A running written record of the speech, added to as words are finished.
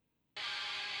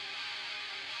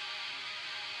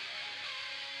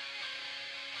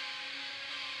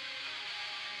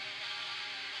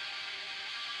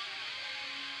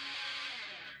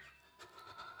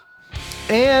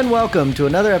And welcome to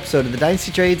another episode of the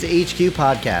Dynasty Trades HQ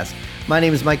podcast. My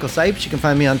name is Michael Sipes. You can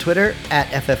find me on Twitter at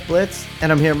FFBlitz.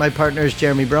 And I'm here with my partners,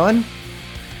 Jeremy Broen.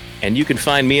 And you can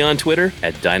find me on Twitter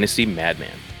at Dynasty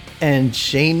Madman. And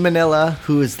Shane Manila,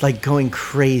 who is like going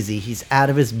crazy. He's out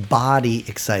of his body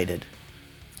excited.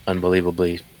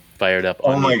 Unbelievably fired up.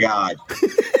 Oh my God.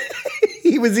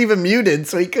 He was even muted,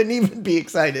 so he couldn't even be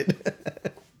excited.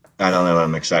 I don't know what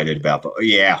I'm excited about, but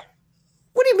yeah.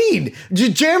 What do you mean?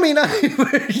 Jeremy and I,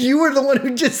 you were the one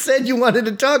who just said you wanted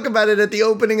to talk about it at the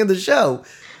opening of the show.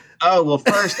 Oh, well,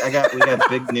 first, we got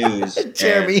big news.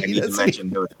 Jeremy, I need to mention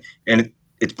those. And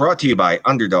it's brought to you by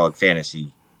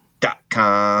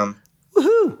UnderdogFantasy.com.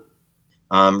 Woohoo!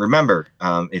 Remember,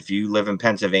 if you live in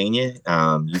Pennsylvania,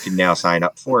 you can now sign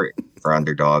up for it for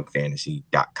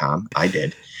UnderdogFantasy.com. I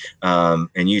did.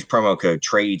 And use promo code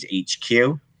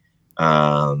TradesHQ.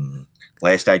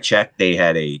 Last I checked, they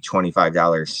had a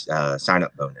 $25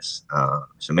 sign-up bonus.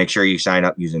 So make sure you sign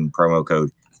up using promo code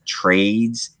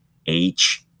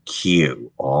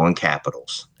TradesHQ, all in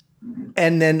capitals.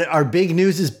 And then our big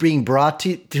news is being brought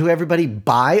to everybody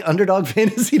by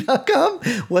UnderdogFantasy.com.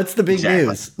 What's the big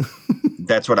news?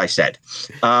 That's what I said.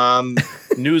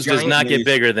 News does not get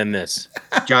bigger than this.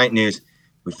 Giant news.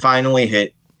 We finally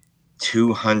hit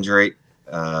 200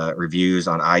 reviews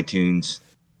on iTunes.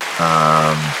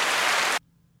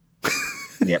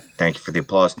 Yep. Thank you for the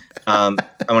applause. I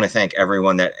want to thank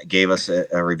everyone that gave us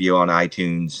a review on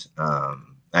iTunes.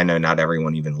 I know not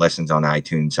everyone even listens on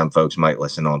iTunes. Some folks might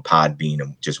listen on Podbean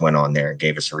and just went on there and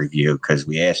gave us a review because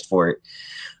we asked for it.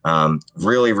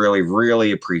 Really, really,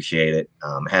 really appreciate it.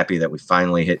 I'm happy that we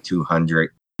finally hit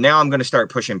 200. Now I'm going to start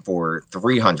pushing for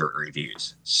 300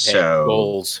 reviews. So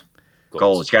goals. You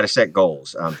got to set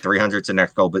goals. 300 is the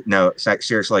next goal. But no,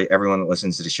 seriously, everyone that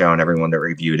listens to the show and everyone that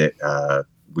reviewed it,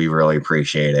 we really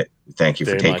appreciate it. Thank you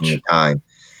for taking the time.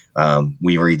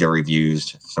 We read the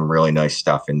reviews, some really nice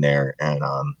stuff in there, and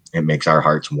it makes our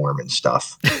hearts warm and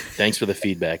stuff. Thanks for the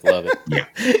feedback. Love it. Yeah.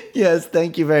 Yes,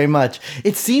 thank you very much.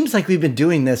 It seems like we've been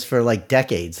doing this for like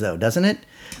decades, though, doesn't it?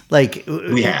 Like,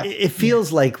 we have. It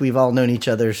feels like we've all known each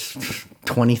other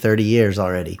 20, 30 years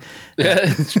already.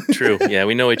 It's true. Yeah,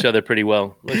 we know each other pretty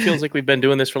well. It feels like we've been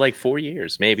doing this for like 4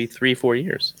 years, maybe 3-4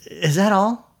 years. Is that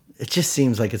all? It just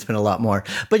seems like it's been a lot more.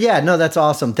 But yeah, no, that's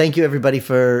awesome. Thank you, everybody,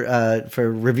 for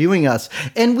reviewing us.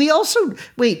 And we also,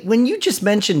 when you just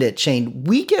mentioned it, Shane,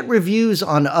 we get reviews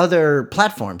on other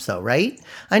platforms, though, right?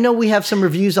 I know we have some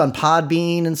reviews on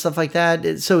Podbean and stuff like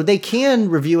that. So they can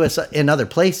review us in other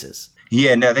places.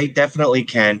 Yeah, no, they definitely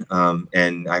can.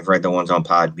 And I've read the ones on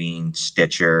Podbean,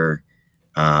 Stitcher,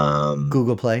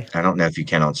 Google Play. I don't know if you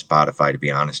can on Spotify, to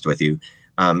be honest with you.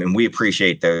 And we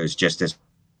appreciate those just as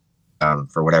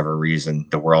for whatever reason,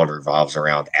 the world revolves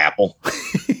around Apple.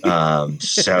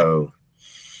 So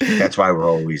that's why we're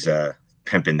always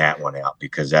pimping that one out,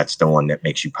 because that's the one that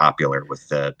makes you popular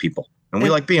with people. And we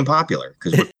like being popular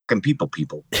because we're fucking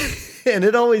people. And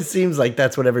it always seems like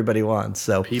that's what everybody wants.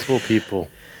 So People.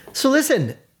 So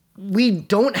listen, we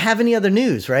don't have any other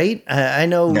news, right? I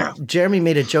know Jeremy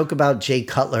made a joke about Jay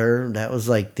Cutler. That was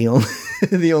like the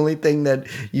only thing that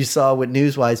you saw with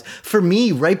news-wise. For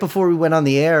me, right before we went on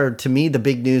the air, to me, the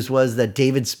big news was that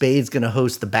David Spade's going to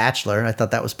host The Bachelor. I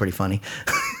thought that was pretty funny.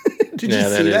 Did you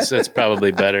see that? That's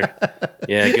probably better.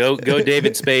 Yeah, go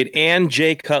David Spade and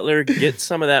Jay Cutler. Get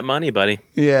some of that money, buddy.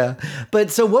 Yeah.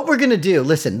 But so what we're going to do,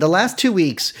 listen, the last 2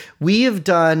 weeks, we have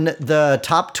done the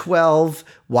top 12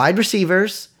 wide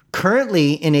receivers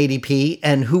currently in ADP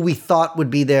and who we thought would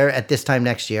be there at this time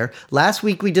next year. Last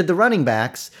week, we did the running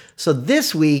backs. So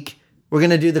this week, we're going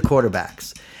to do the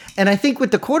quarterbacks. And I think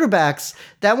with the quarterbacks,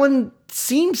 that one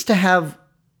seems to have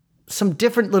some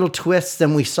different little twists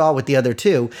than we saw with the other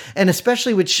two. And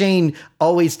especially with Shane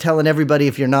always telling everybody,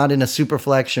 if you're not in a super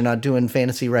flex, you're not doing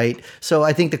fantasy right. So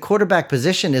I think the quarterback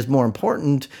position is more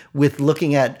important with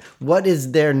looking at what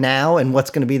is there now and what's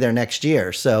going to be there next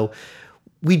year. So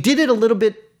we did it a little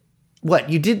bit.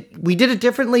 We did it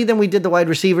differently than we did the wide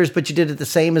receivers, but you did it the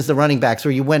same as the running backs,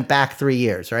 where you went back 3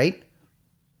 years, right?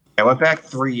 I went back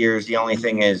 3 years. The only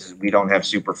thing is we don't have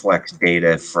Superflex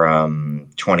data from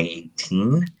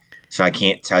 2018. So I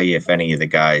can't tell you if any of the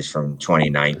guys from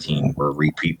 2019 were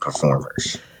repeat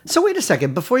performers. So wait a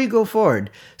second, before you go forward.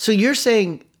 So you're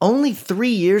saying only 3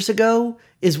 years ago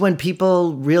is when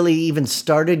people really even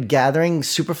started gathering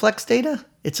Superflex data?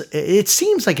 It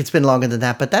seems like it's been longer than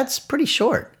that, but that's pretty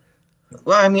short.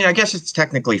 Well, I mean, I guess it's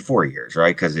technically 4 years,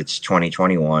 right? Because it's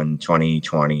 2021,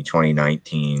 2020,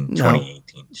 2019,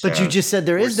 2018. So but you just said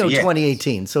there is no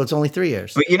 2018, so it's only 3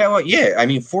 years. But you know what? Yeah, I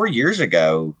mean, 4 years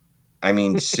ago, I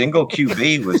mean, single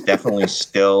QB was definitely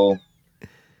still.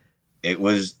 It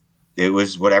was it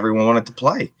was what everyone wanted to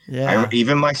play. Yeah.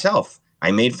 Even myself,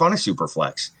 I made fun of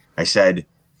Superflex. I said,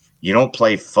 you don't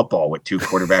play football with two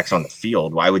quarterbacks on the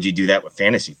field. Why would you do that with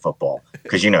fantasy football?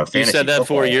 Because, fantasy you said that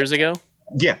football, 4 years ago?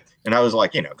 Yeah. And I was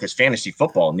like, because fantasy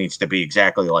football needs to be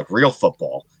exactly like real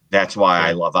football. That's why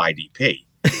I love IDP.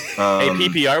 Hey,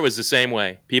 PPR was the same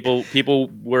way. People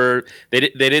were they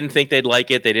didn't think they'd like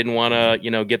it. They didn't want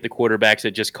to get the quarterbacks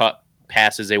that just caught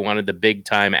passes. They wanted the big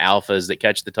time alphas that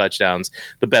catch the touchdowns,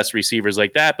 the best receivers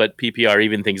like that. But PPR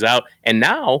even things out. And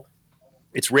now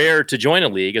it's rare to join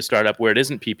a startup where it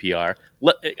isn't PPR.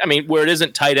 Where it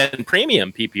isn't tight end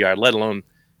premium PPR, let alone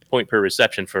point per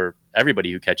reception for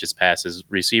everybody who catches passes,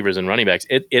 receivers and running backs.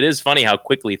 It is funny how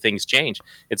quickly things change.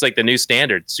 It's like the new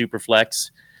standard,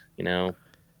 Superflex,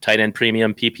 tight end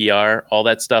premium, PPR, all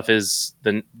that stuff is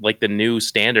the new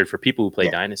standard for people who play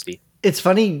Dynasty. It's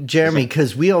funny, Jeremy,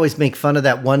 because we always make fun of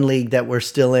that one league that we're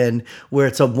still in where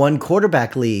it's a one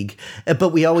quarterback league, but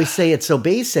we always say it's so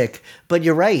basic. But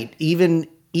you're right. Even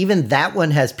that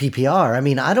one has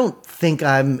PPR. I don't think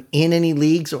I'm in any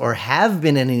leagues or have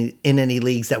been in any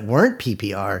leagues that weren't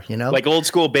PPR, Like old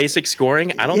school basic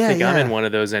scoring. I don't think I'm in one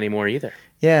of those anymore either.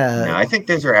 Yeah. No, I think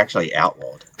those are actually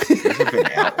outlawed.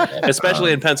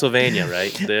 Especially in Pennsylvania,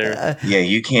 right? Yeah,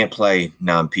 you can't play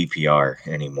non-PPR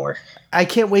anymore. I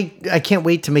can't wait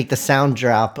to make the sound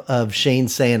drop of Shane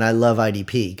saying I love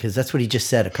IDP, because that's what he just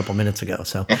said a couple minutes ago.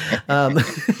 So,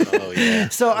 oh yeah.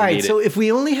 So all right. So if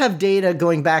we only have data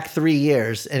going back 3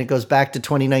 years and it goes back to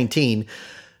 2019,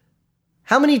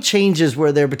 how many changes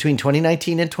were there between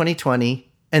 2019 and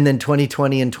 2020, and then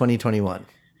 2020 and 2021?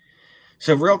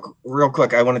 So real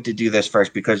quick, I wanted to do this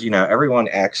first because, everyone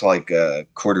acts like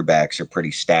quarterbacks are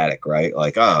pretty static, right?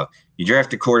 Like, oh, you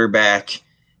draft a quarterback,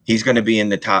 he's going to be in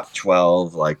the top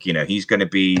 12. Like, he's going to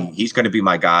be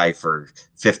my guy for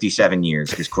 57 years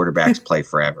because quarterbacks play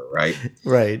forever, right?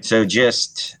 Right. So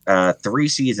just 3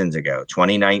 seasons ago,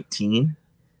 2019,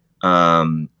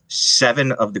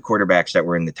 7 of the quarterbacks that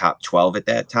were in the top 12 at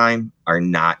that time are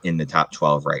not in the top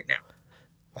 12 right now.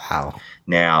 Wow.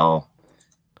 Now,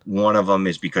 one of them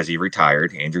is because he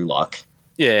retired, Andrew Luck.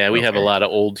 Yeah, we have a lot of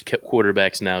old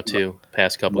quarterbacks now, too,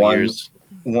 past couple years.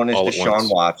 One is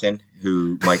Deshaun Watson,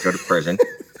 who might go to prison.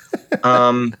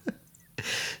 But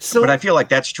I feel like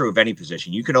that's true of any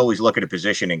position. You can always look at a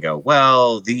position and go,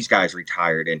 well, these guys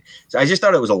retired. And so I just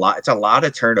thought it was it's a lot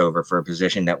of turnover for a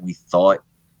position that we thought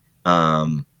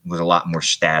was a lot more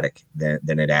static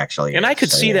than it actually is. And I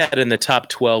could see that in the top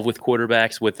 12 with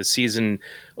quarterbacks with the season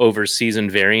over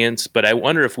season variance. But I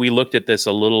wonder if we looked at this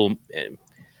a little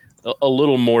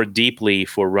more deeply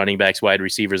for running backs, wide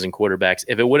receivers, and quarterbacks,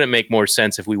 if it wouldn't make more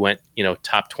sense if we went,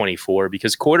 top 24,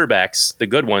 because quarterbacks, the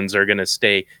good ones, are going to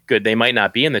stay good. They might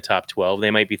not be in the top 12. They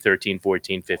might be 13,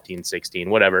 14, 15, 16,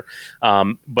 whatever.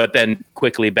 But then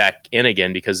quickly back in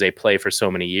again because they play for so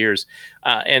many years.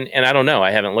 And I don't know. I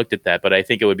haven't looked at that, but I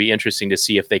think it would be interesting to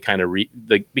see if they kind of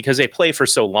because they play for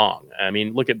so long.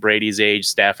 Look at Brady's age,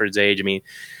 Stafford's age.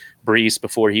 Brees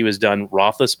before he was done,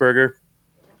 Roethlisberger.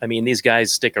 These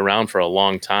guys stick around for a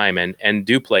long time and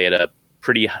do play at a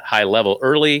pretty high level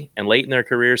early and late in their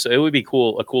career. So it would be a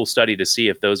cool study to see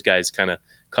if those guys kind of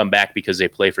come back because they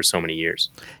play for so many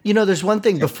years. There's one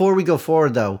thing before we go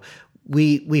forward, though.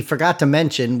 We forgot to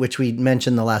mention, which we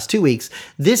mentioned the last 2 weeks.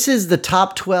 This is the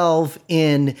top 12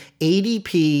 in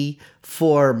ADP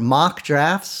for mock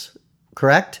drafts,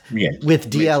 correct? Yeah. With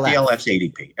DLF. DLF's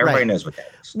ADP. Everybody knows what that is.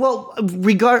 Well,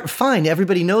 fine,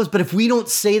 everybody knows, but if we don't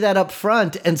say that up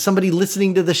front and somebody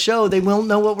listening to the show, they won't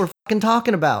know what we're fucking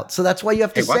talking about. So that's why you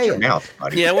have to say it. Mouth,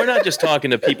 buddy. Yeah, we're not just talking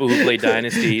to people who play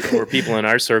Dynasty or people in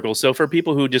our circle. So for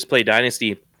people who just play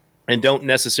Dynasty and don't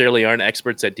necessarily aren't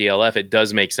experts at DLF, it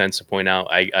does make sense to point out.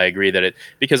 I agree that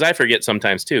because I forget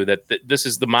sometimes too that this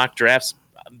is the mock drafts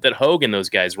that Hogue and those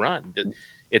guys run.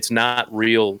 It's not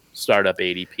real startup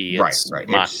ADP. It's right.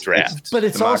 mock draft. But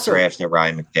it's the mock also drafts that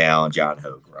Ryan McDowell and John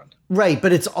Hogue run. Right,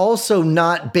 but it's also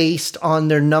not based on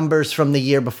their numbers from the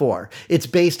year before. It's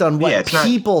based on what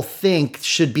people think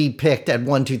should be picked at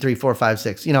 1, 2, 3, 4, 5,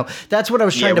 6. That's what I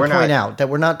was trying to point out, that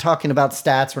we're not talking about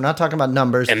stats. We're not talking about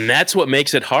numbers. And that's what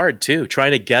makes it hard, too,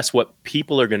 trying to guess what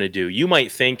people are going to do. You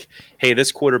might think, hey,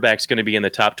 this quarterback's going to be in the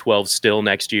top 12 still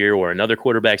next year, or another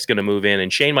quarterback's going to move in.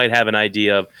 And Shane might have an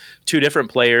idea of 2 different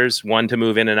players, one to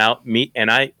move in and out, me, and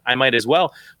I might as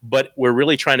well. But we're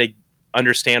really trying to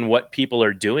understand what people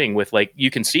are doing with, you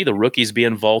can see the rookies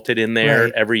being vaulted in there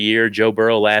every year, Joe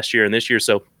Burrow last year and this year.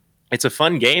 So it's a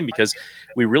fun game because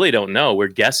we really don't know. We're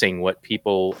guessing what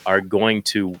people are going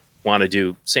to want to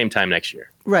do same time next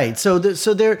year. Right. So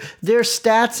their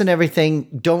stats and everything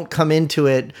don't come into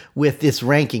it with this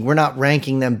ranking. We're not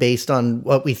ranking them based on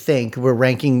what we think. We're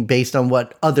ranking based on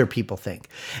what other people think.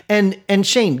 And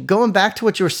Shane, going back to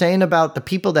what you were saying about the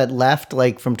people that left,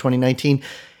 like from 2019,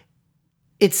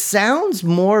 it sounds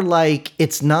more like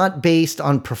it's not based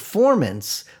on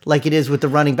performance like it is with the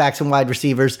running backs and wide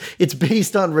receivers. It's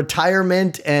based on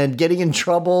retirement and getting in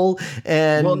trouble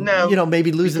and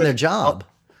maybe losing their job.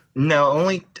 No,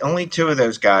 only two of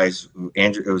those guys.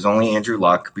 It was only Andrew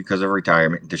Luck because of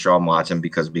retirement, Deshaun Watson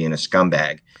because of being a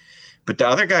scumbag. But the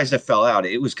other guys that fell out,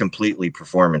 it was completely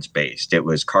performance based. It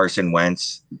was Carson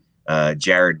Wentz,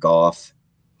 Jared Goff,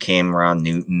 Cameron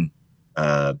Newton,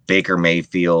 Baker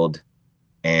Mayfield,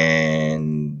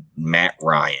 and Matt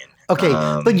Ryan. Okay,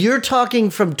 but you're talking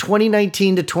from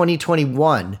 2019 to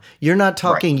 2021. You're not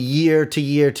talking year to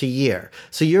year to year.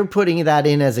 So you're putting that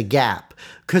in as a gap.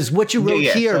 Because what you wrote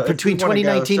here so between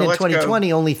 2019 and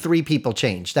 2020, only 3 people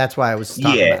changed. That's why I was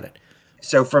talking about it.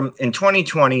 So in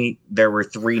 2020, there were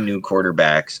 3 new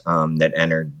quarterbacks that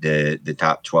entered the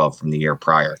top 12 from the year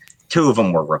prior. 2 of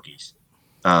them were rookies.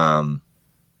 And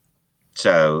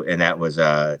that was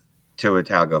Tua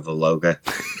Tagovailoa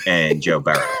and Joe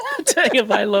Burrow.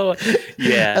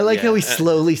 Yeah. I like how he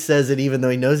slowly says it, even though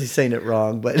he knows he's saying it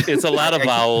wrong. But it's a lot of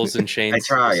vowels and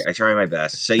Shane's. I try my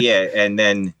best. So and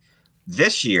then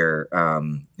this year,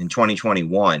 in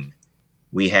 2021,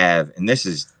 we have, and this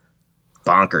is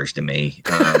bonkers to me,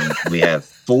 we have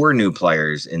 4 new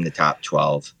players in the top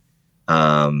 12.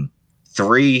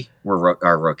 3 were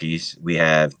our rookies. We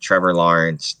have Trevor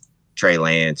Lawrence, Trey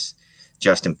Lance,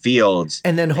 Justin Fields,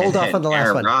 and then hold off on the last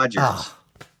Aaron one. Rodgers. Oh.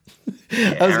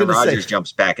 Aaron Rodgers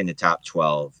jumps back in the top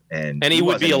 12. And he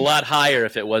would be a lot higher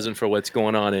if it wasn't for what's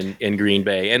going on in Green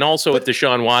Bay. And also with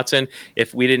Deshaun Watson,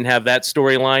 if we didn't have that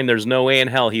storyline, there's no way in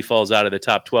hell he falls out of the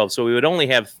top 12. So we would only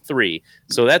have 3.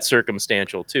 So that's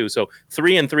circumstantial too. So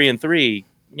 3 and 3 and 3,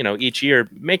 each year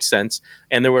makes sense.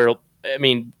 And there were,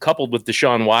 coupled with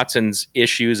Deshaun Watson's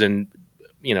issues and,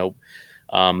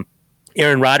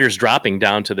 Aaron Rodgers dropping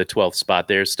down to the 12th spot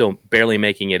there, still barely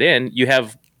making it in. You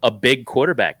have a big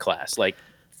quarterback class, like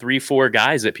 3-4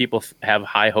 guys that people have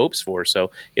high hopes for.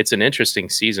 So it's an interesting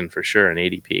season for sure in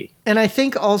ADP. And I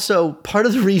think also part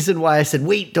of the reason why I said,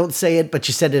 wait, don't say it, but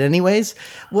you said it anyways,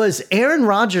 was Aaron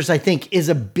Rodgers, I think, is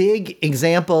a big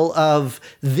example of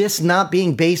this not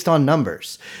being based on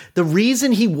numbers. The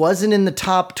reason he wasn't in the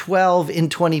top 12 in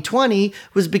 2020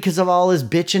 was because of all his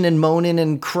bitching and moaning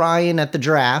and crying at the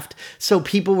draft. So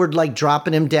people were like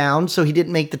dropping him down, so he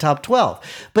didn't make the top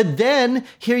 12. But then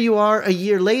here you are a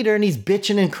year later and he's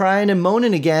bitching and crying and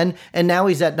moaning again, and now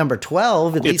he's at number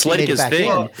 12. At least he made it back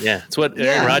in. Yeah, it's what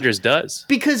Aaron Rodgers does.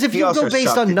 Because if you go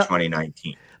based on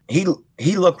 2019,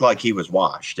 he looked like he was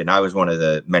washed, and I was one of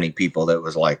the many people that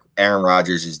was like, Aaron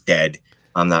Rodgers is dead.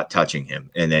 I'm not touching him.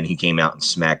 And then he came out and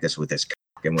smacked us with his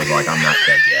cock and was like, I'm not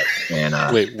dead yet.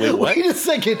 And wait, what? Wait a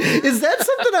second. Is that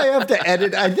something I have to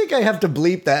edit? I think I have to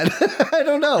bleep that. I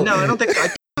don't know. No, I don't think.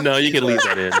 No, you can leave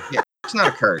that in. Yeah, it's not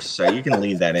a curse, so you can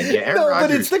leave that in. Yeah, Aaron no, Rodgers,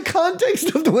 but it's the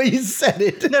context of the way you said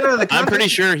it. No. I'm pretty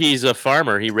sure he's a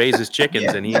farmer. He raises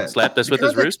chickens, and he slapped us with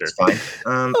his rooster. It's fine.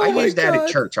 I use that at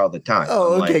church all the time.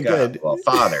 Oh, okay, good. Well,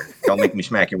 Father, don't make me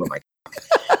smack you with my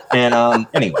and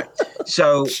anyway,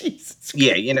 so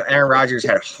Aaron Rodgers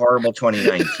had a horrible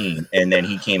 2019, and then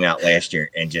he came out last year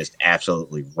and just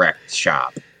absolutely wrecked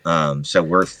shop. So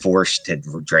we're forced to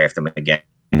draft him again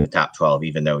in the top 12,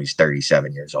 even though he's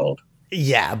 37 years old.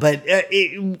 Yeah, but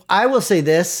I will say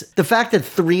this. The fact that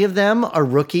 3 of them are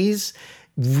rookies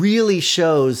really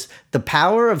shows the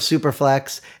power of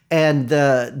Superflex and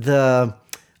the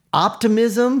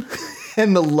optimism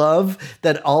and the love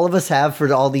that all of us have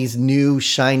for all these new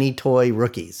shiny toy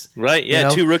rookies. Right, yeah,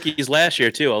 2 rookies last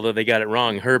year too, although they got it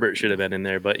wrong. Herbert should have been in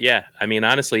there. But yeah, I mean,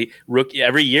 honestly,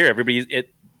 every year,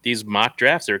 these mock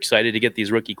drafts are excited to get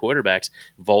these rookie quarterbacks,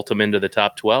 vault them into the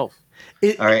top 12.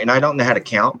 All right, and I don't know how to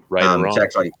count. Right or wrong. It's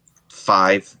actually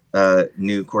 5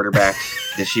 new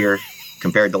quarterbacks this year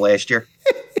compared to last year.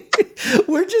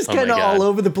 We're just kind of all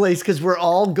over the place because we're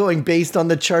all going based on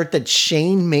the chart that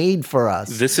Shane made for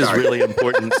us. This is really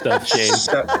important stuff, Shane.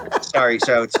 Sorry,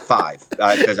 so it's 5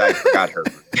 because I forgot her.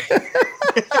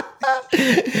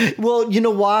 Well, you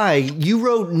know why? You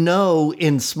wrote no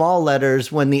in small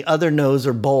letters when the other no's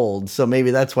are bold, so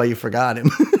maybe that's why you forgot him.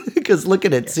 Because look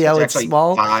at it. See how it's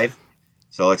small? 5.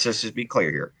 So let's just be clear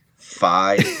here.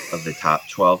 5 of the top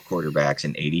 12 quarterbacks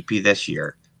in ADP this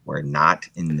year were not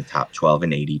in the top 12 in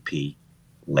ADP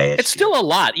last year. It's still a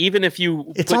lot. Even if you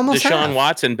put Deshaun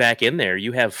Watson back in there,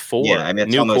 you have 4 new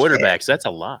quarterbacks. Half. That's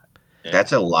a lot.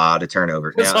 That's a lot of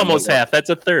turnover. That's almost half. That's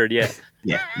a third. Yeah.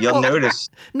 Yeah. You'll notice.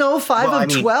 No, 5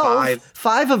 of 12.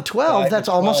 5 of 12. That's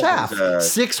almost half.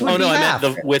 6 would be half. I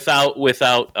meant without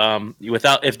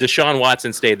if Deshaun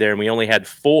Watson stayed there and we only had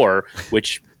 4,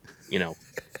 which you know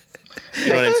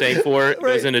what I'm saying. 4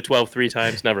 goes into 12 3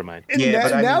 times. Never mind.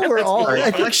 Yeah, now we're all.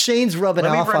 I think Shane's rubbing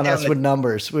off on us with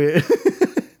numbers.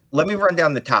 Let me run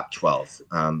down the top 12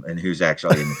 and who's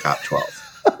actually in the top 12.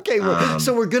 Okay,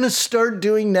 so we're going to start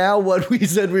doing now what we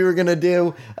said we were going to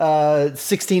do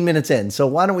 16 minutes in. So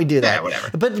why don't we do that? Yeah,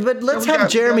 whatever. But let's have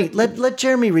Jeremy. Let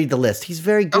Jeremy read the list. He's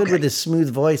very good with his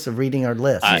smooth voice of reading our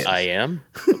list. I am.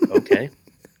 Okay.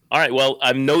 All right. Well,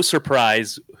 I'm no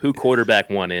surprise who quarterback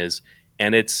 1 is,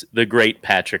 and it's the great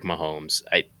Patrick Mahomes.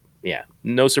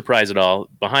 No surprise at all.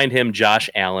 Behind him, Josh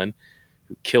Allen,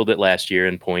 who killed it last year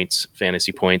in points,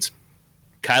 fantasy points.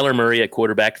 Kyler Murray at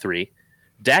quarterback 3.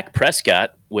 Dak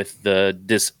Prescott with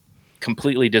this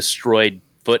completely destroyed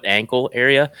foot ankle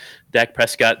area. Dak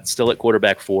Prescott still at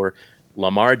quarterback 4.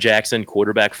 Lamar Jackson,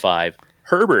 quarterback 5.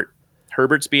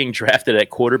 Herbert's being drafted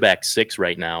at quarterback 6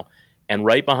 right now. And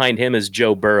right behind him is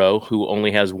Joe Burrow, who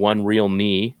only has one real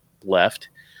knee left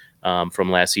from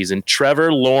last season.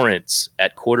 Trevor Lawrence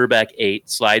at quarterback 8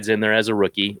 slides in there as a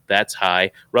rookie. That's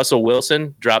high. Russell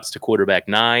Wilson drops to quarterback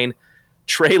 9.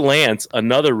 Trey Lance,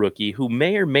 another rookie who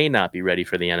may or may not be ready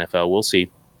for the NFL. We'll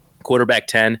see. Quarterback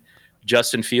 10.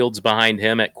 Justin Fields behind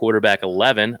him at quarterback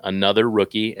 11, another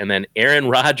rookie. And then Aaron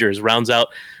Rodgers rounds out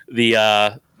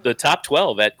the top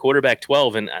 12 at quarterback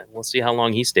 12. And we'll see how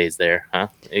long he stays there, huh?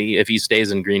 If he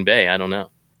stays in Green Bay, I don't know.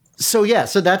 So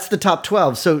that's the top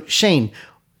 12. So, Shane,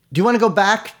 do you want to go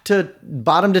back to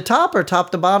bottom to top or top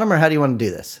to bottom, or how do you want to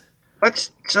do this? Let's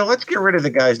get rid of the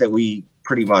guys that we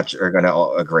pretty much are going to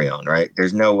all agree on, right?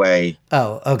 There's no way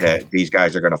that these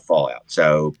guys are going to fall out.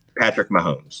 So Patrick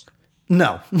Mahomes.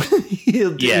 No.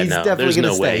 He's definitely going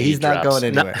to stay. He's not going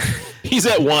anywhere. He's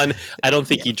at 1. I don't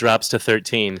think he drops to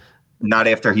 13. Not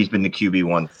after he's been the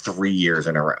QB1 3 years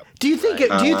in a row. Do you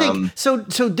think so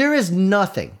there is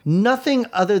nothing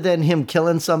other than him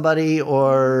killing somebody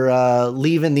or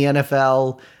leaving the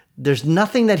NFL. There's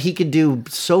nothing that he could do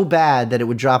so bad that it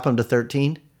would drop him to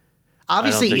 13?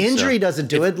 Obviously, injury doesn't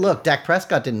do it. Look, Dak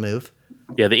Prescott didn't move.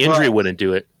 Yeah, the injury wouldn't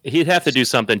do it. He'd have to do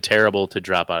something terrible to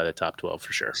drop out of the top 12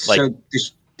 for sure. So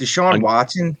Deshaun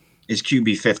Watson is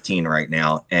QB 15 right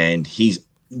now, and he's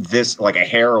like a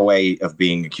hair away of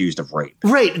being accused of rape.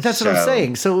 Right, that's what I'm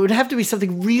saying. So it would have to be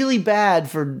something really bad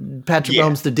for Patrick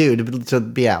Mahomes to do to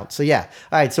be out. So yeah,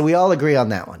 all right. So we all agree on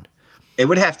that one. It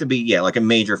would have to be like a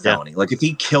major felony. Like if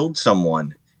he killed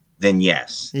someone, then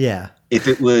yes. Yeah.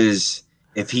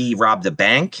 If he robbed a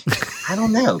bank, I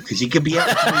don't know, because he could be out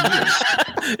in 3 years.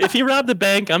 If he robbed the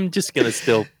bank, I'm just going to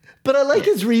still. But I like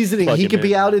his reasoning. He could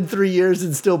be out in 3 years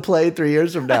and still play 3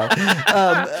 years from now.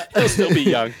 He'll still be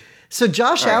young. So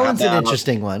Josh Allen's an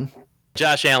interesting one.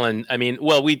 Josh Allen,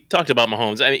 we talked about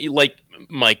Mahomes. Like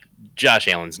Mike, Josh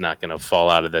Allen's not going to fall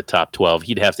out of the top 12.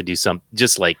 He'd have to do something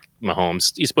just like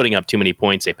Mahomes. He's putting up too many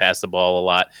points. They pass the ball a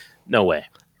lot. No way.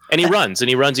 And he runs,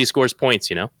 he scores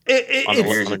points, on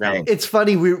the ground. It's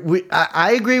funny.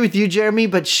 I agree with you, Jeremy,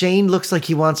 but Shane looks like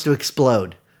he wants to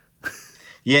explode.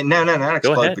 Yeah, not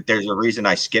explode, but there's a reason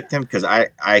I skipped him, because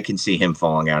I can see him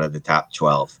falling out of the top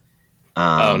 12.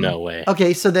 Oh, no way.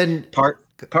 Okay, so then...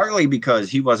 Partly because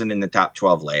he wasn't in the top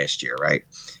 12 last year, right?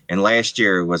 And last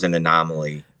year was an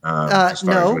anomaly as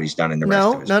far as what he's done in the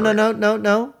rest of his career.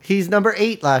 No. He's number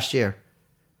 8 last year.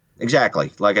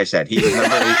 Exactly. Like I said, he was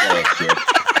number 8 last year.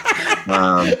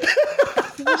 Oh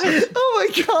my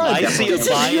God! I see a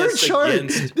bias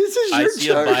against. This is your chart. I see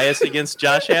a bias against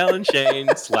Josh Allen, Shane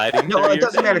sliding. No, it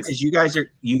doesn't matter because you guys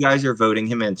are voting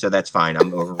him in, so that's fine.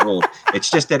 I'm overruled.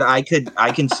 It's just that I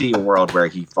can see a world where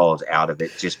he falls out of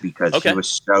it just because he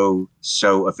was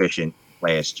so efficient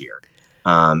last year,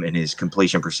 and his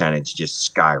completion percentage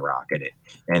just skyrocketed.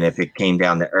 And if it came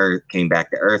back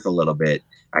to earth a little bit,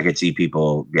 I could see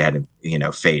people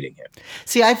fading him.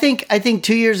 See, I think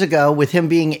 2 years ago with him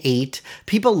being 8,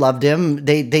 people loved him.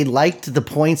 They liked the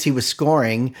points he was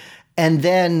scoring. And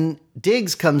then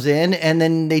Diggs comes in and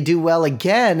then they do well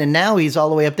again. And now he's all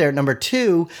the way up there at number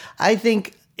 2. I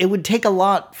think it would take a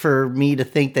lot for me to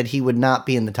think that he would not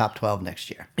be in the top 12 next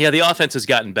year. Yeah, the offense has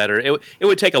gotten better. It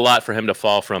would take a lot for him to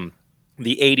fall from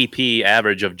the ADP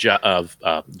average of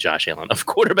Josh Allen, of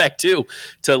quarterback 2,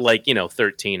 to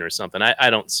 13 or something. I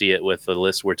don't see it with the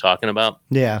list we're talking about.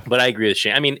 Yeah. But I agree with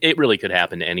Shane. It really could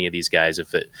happen to any of these guys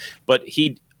but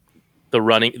the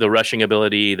rushing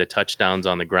ability, the touchdowns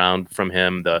on the ground from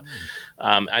him,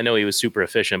 I know he was super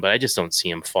efficient, but I just don't see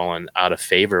him falling out of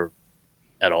favor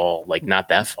at all. Like not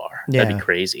that far. Yeah. That'd be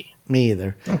crazy. Me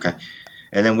either. Okay.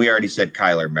 And then we already said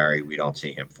Kyler Murray. We don't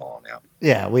see him falling out.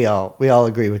 Yeah, we all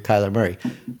agree with Kyler Murray.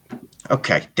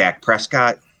 Okay. Dak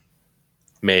Prescott.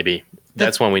 Maybe.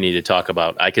 That's one we need to talk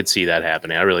about. I could see that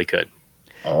happening. I really could.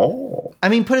 Oh. I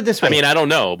mean, put it this way. I mean, I don't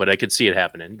know, but I could see it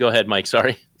happening. Go ahead, Mike.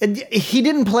 Sorry. He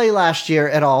didn't play last year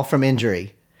at all from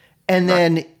injury. And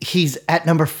then he's at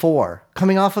number 4,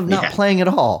 coming off of not playing at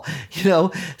all.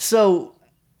 So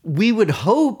we would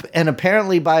hope, and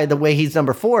apparently by the way he's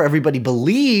number 4, everybody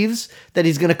believes that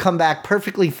he's going to come back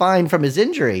perfectly fine from his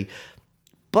injury.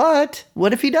 But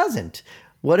what if he doesn't?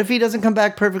 What if he doesn't come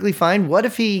back perfectly fine? What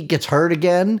if he gets hurt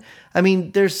again? I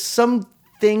mean, there's some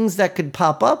things that could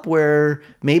pop up where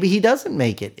maybe he doesn't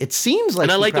make it. It seems like,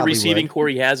 and I like the receiving would. core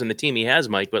he has and the team he has,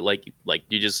 Mike. But like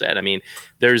you just said, I mean,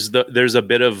 there's a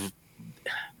bit of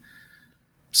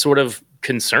sort of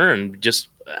concern. Just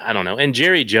I don't know. And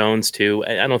Jerry Jones too.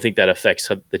 I don't think that affects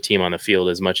the team on the field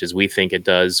as much as we think it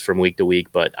does from week to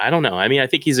week. But I don't know. I mean, I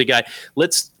think he's a guy.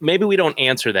 Maybe we don't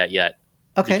answer that yet.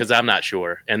 Okay. Because I'm not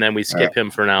sure, and then we skip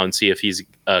him for now and see if he's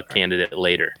a candidate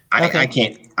later. I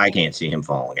can't see him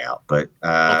falling out, but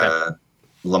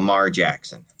Lamar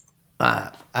Jackson.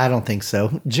 I don't think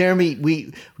so. Jeremy,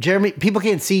 people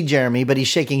can't see Jeremy, but he's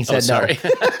shaking his head sorry.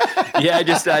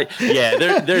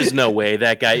 no. There's no way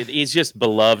that guy, he's just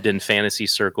beloved in fantasy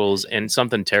circles, and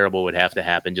something terrible would have to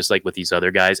happen, just like with these other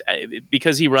guys,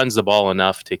 because he runs the ball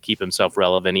enough to keep himself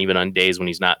relevant, even on days when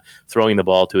he's not throwing the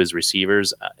ball to his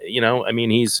receivers. I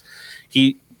mean, he's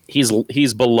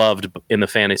beloved in the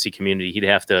fantasy community. He'd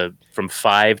have to, from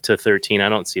 5 to 13, I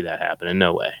don't see that happening.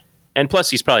 No way. And plus,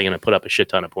 he's probably going to put up a shit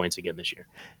ton of points again this year.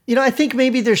 I think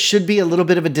maybe there should be a little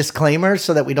bit of a disclaimer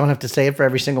so that we don't have to say it for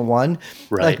every single one.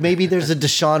 Right. Like maybe there's a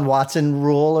Deshaun Watson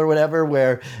rule or whatever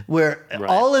where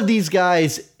all of these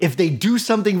guys, if they do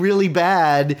something really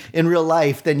bad in real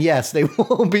life, then yes, they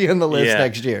will be on the list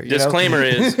next year. Disclaimer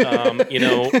is,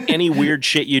 any weird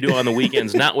shit you do on the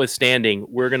weekends, notwithstanding,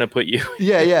 we're going to put you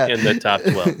in the top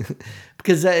 12.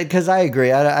 Because I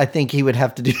agree. I think he would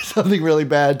have to do something really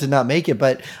bad to not make it.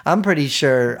 But I'm pretty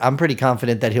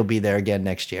confident that he'll be there again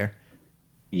next year.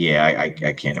 Yeah,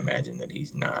 I can't imagine that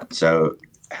he's not. So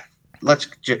let's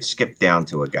just skip down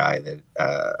to a guy that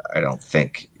I don't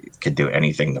think could do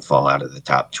anything to fall out of the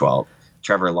top 12.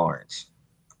 Trevor Lawrence.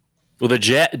 Well, the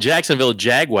Jacksonville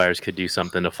Jaguars could do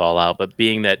something to fall out, but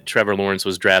being that Trevor Lawrence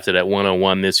was drafted at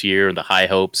 101 this year, and the high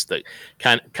hopes, the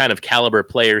kind of caliber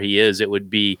player he is, it would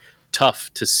be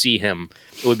tough to see him.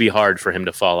 It would be hard for him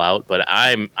to fall out, but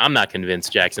I'm not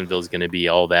convinced Jacksonville is going to be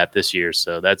all that this year.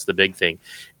 So that's the big thing.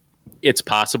 It's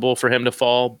possible for him to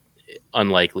fall,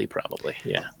 unlikely, probably.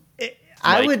 Yeah.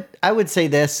 I would say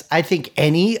this. I think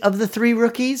any of the 3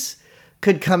 rookies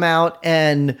could come out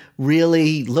and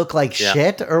really look like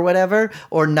shit or whatever,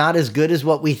 or not as good as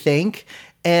what we think,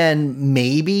 and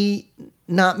maybe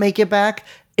not make it back.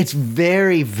 It's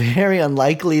very, very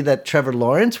unlikely that Trevor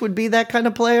Lawrence would be that kind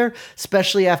of player,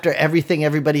 especially after everything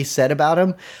everybody said about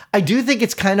him. I do think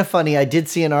it's kind of funny. I did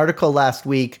see an article last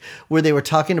week where they were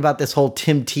talking about this whole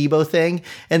Tim Tebow thing,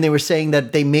 and they were saying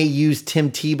that they may use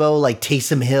Tim Tebow like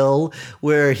Taysom Hill,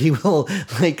 where he will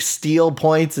like steal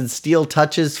points and steal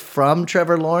touches from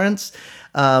Trevor Lawrence.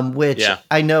 Which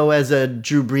I know as a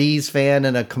Drew Brees fan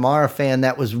and a Kamara fan,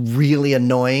 that was really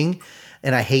annoying.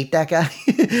 And I hate that guy.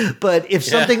 But if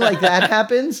something like that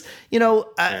happens,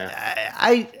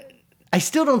 I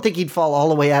still don't think he'd fall all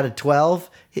the way out of 12.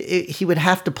 He would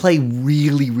have to play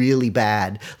really, really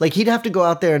bad. Like he'd have to go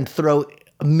out there and throw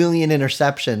a million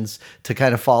interceptions to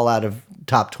kind of fall out of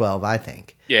top 12, I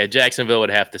think. Yeah, Jacksonville would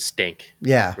have to stink.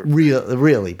 Yeah,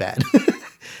 really bad.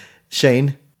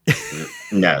 Shane?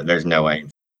 No, there's no way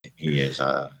he is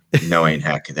no way in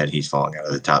heck that he's falling out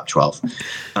of the top 12.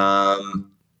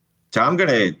 So I'm going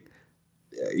to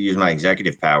use my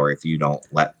executive power if you don't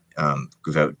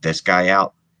vote this guy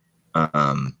out.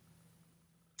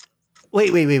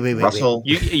 Wait. Russell.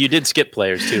 You did skip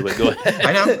players too, but go ahead.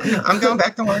 I know. I'm going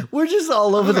back to work. We're just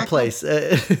all over the place.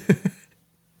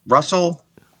 Russell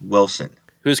Wilson.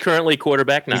 Who's currently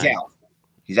quarterback 9.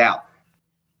 He's out.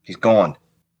 He's gone.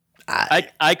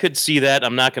 I could see that.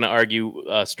 I'm not going to argue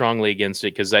strongly against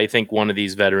it because I think one of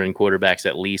these veteran quarterbacks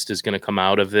at least is going to come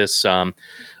out of this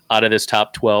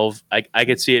top 12. I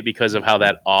could see it because of how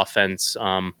that offense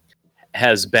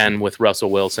has been with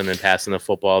Russell Wilson and passing the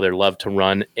football. They love to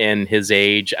run in his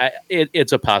age.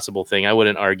 It's a possible thing. I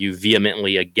wouldn't argue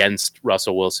vehemently against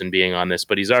Russell Wilson being on this,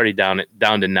 but he's already down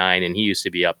to 9, and he used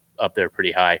to be up there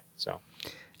pretty high. So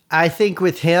I think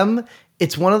with him,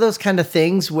 it's one of those kind of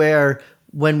things where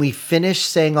when we finish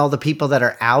saying all the people that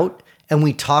are out and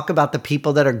we talk about the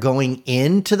people that are going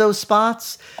into those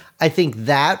spots, I think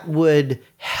that would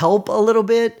help a little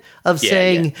bit of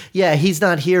saying, he's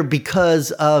not here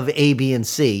because of A, B, and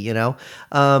C, you know?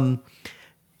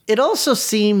 It also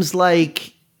seems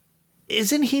like,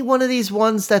 isn't he one of these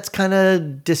ones that's kind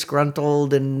of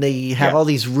disgruntled and they have all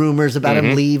these rumors about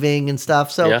him leaving and stuff?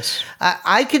 So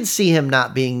I could see him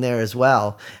not being there as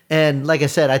well. And like I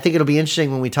said, I think it'll be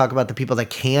interesting when we talk about the people that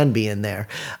can be in there.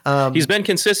 He's been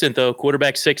consistent, though.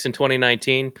 Quarterback 6 in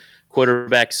 2019,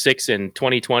 quarterback 6 in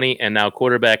 2020, and now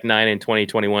quarterback 9 in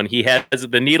 2021.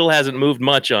 The needle hasn't moved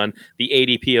much on the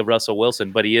ADP of Russell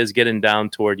Wilson, but he is getting down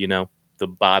toward, the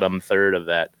bottom third of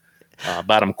that.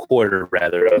 Bottom quarter,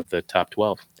 rather, of the top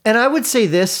 12. And I would say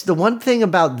this, the one thing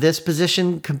about this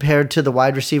position compared to the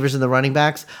wide receivers and the running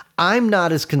backs, I'm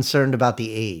not as concerned about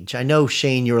the age. I know,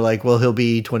 Shane, you were like, well, he'll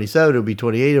be 27, he'll be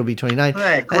 28, he'll be 29.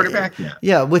 Right, quarterback,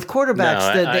 yeah, with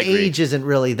quarterbacks, the age isn't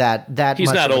really that He's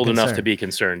much not of a old concern. enough to be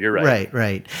concerned. You're right.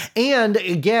 Right. And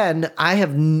again, I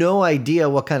have no idea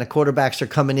what kind of quarterbacks are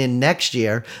coming in next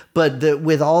year, but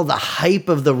with all the hype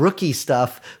of the rookie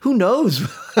stuff, who knows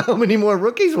how many more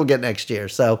rookies we'll get next year.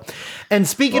 So, and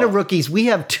speaking of rookies, we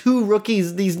have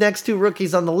these next two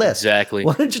rookies on the list. Exactly.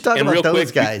 Why don't you talk about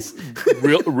those guys?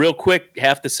 real quick,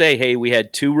 have to say, hey, we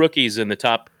had 2 rookies in the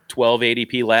top 12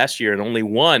 ADP last year, and only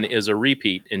one is a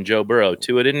repeat in Joe Burrow.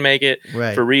 Tua didn't make it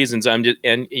for reasons.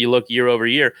 And you look year over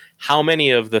year, how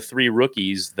many of the 3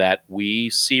 rookies that we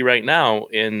see right now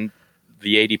in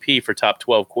the ADP for top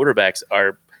 12 quarterbacks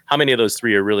how many of those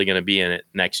 3 are really going to be in it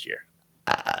next year?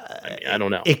 I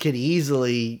don't know. It could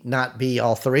easily not be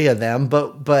all 3 of them,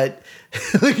 but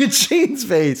look at Shane's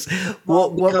face.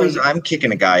 Because I'm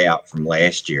kicking a guy out from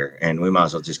last year, and we might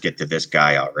as well just get to this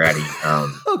guy already.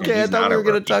 Okay, I thought we were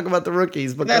going to talk about the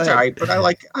rookies, but that's all right. But I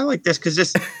like this because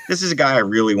this is a guy I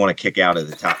really want to kick out of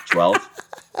the top 12.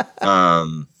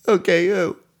 Okay,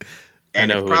 who?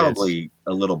 And it's probably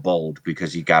a little bold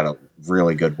because he got a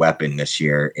really good weapon this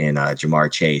year in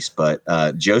Ja'Marr Chase, but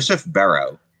Joseph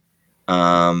Burrow.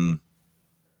 I'm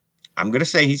going to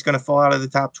say he's going to fall out of the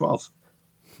top 12.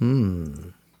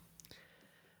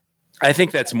 I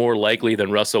think that's more likely than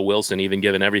Russell Wilson, even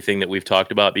given everything that we've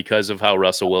talked about, because of how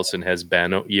Russell Wilson has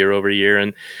been year over year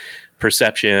and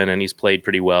perception, and he's played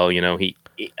pretty well.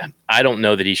 I don't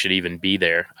know that he should even be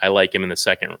there. I like him in the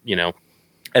second,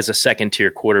 as a second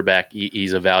tier quarterback.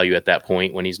 He's a value at that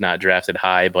point when he's not drafted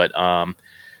high, but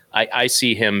I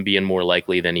see him being more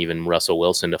likely than even Russell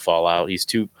Wilson to fall out. He's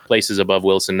 2 places above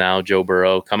Wilson now. Joe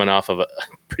Burrow coming off of a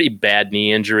pretty bad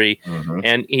knee injury,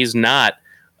 and he's not.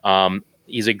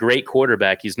 He's a great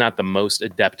quarterback. He's not the most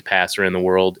adept passer in the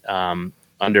world.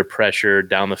 Under pressure,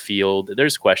 down the field,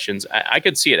 there's questions. I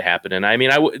could see it happening. I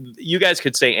mean, you guys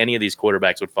could say any of these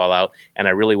quarterbacks would fall out, and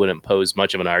I really wouldn't pose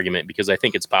much of an argument because I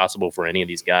think it's possible for any of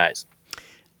these guys.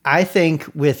 I think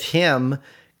with him,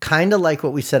 kind of like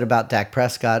what we said about Dak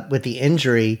Prescott with the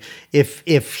injury,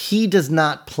 if he does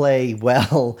not play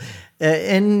well,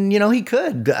 and he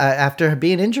could after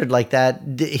being injured like that,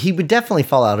 he would definitely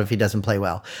fall out if he doesn't play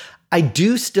well. I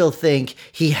do still think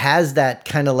he has that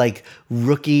kind of like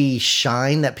rookie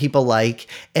shine that people like,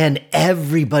 and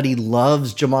everybody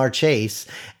loves Ja'Marr Chase.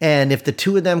 And if the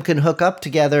 2 of them can hook up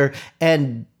together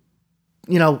and,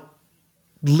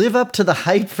 live up to the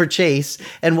hype for Chase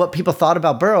and what people thought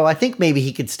about Burrow, I think maybe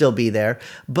he could still be there.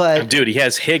 But dude, he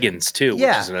has Higgins too, which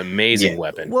is an amazing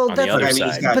weapon. Well, on the other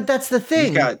side. But that's the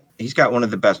thing. He's got one of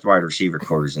the best wide receiver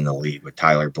cores in the league with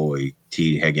Tyler Boyd,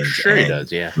 T. Higgins, sure he does,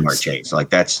 Ja'Marr Chase.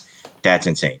 Like that's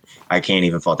insane. I can't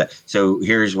even fault that. So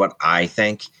here's what I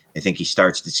think. I think he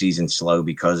starts the season slow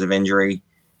because of injury,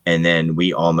 and then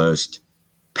we almost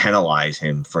penalize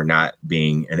him for not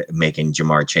making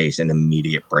Ja'Marr Chase an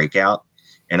immediate breakout.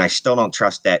 And I still don't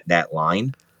trust that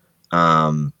line.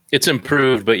 It's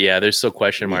improved, but there's still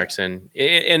question marks. And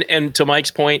to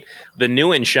Mike's point, the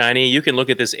new and shiny, you can look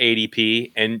at this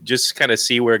ADP and just kind of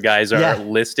see where guys are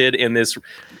listed in this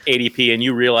ADP, and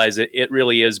you realize that it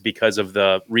really is because of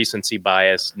the recency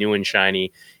bias, new and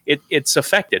shiny. It's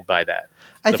affected by that.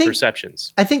 I think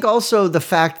perceptions. I think also the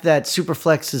fact that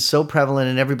Superflex is so prevalent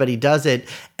and everybody does it,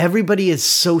 everybody is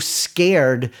so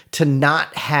scared to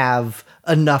not have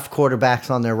enough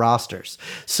quarterbacks on their rosters.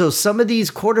 So some of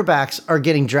these quarterbacks are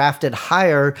getting drafted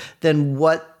higher than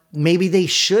what maybe they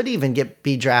should even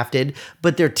be drafted,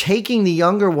 but they're taking the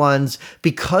younger ones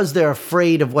because they're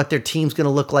afraid of what their team's going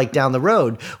to look like down the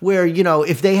road. Where,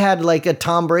 if they had like a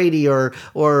Tom Brady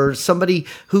or somebody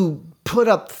who put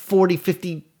up 40,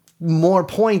 50 more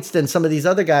points than some of these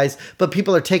other guys, but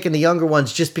people are taking the younger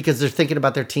ones just because they're thinking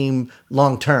about their team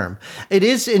long term. It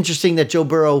is interesting that Joe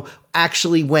Burrow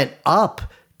actually went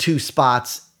up 2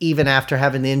 spots even after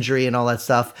having the injury and all that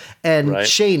stuff. And Right.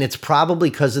 Shane, it's probably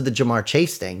because of the Jamar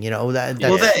Chase thing,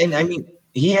 And I mean,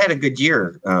 he had a good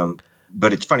year,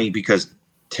 but it's funny because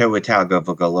Tua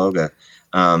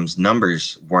Tagovailoa's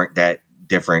numbers weren't that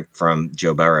different from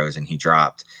Joe Burrow's, and he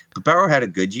dropped. But Burrow had a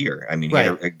good year. I mean, he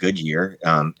had a good year.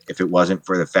 If it wasn't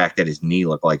for the fact that his knee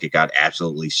looked like it got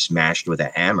absolutely smashed with a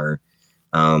hammer,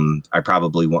 I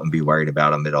probably wouldn't be worried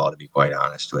about him at all, to be quite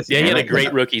honest with you. Yeah, he had a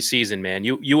great rookie season, man.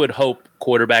 You would hope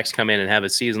quarterbacks come in and have a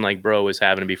season like Burrow was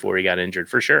having before he got injured,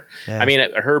 for sure. Yeah. I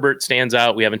mean, Herbert stands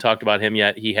out. We haven't talked about him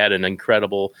yet. He had an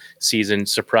incredible season,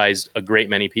 surprised a great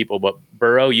many people. But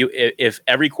Burrow, if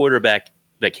every quarterback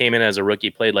that came in as a rookie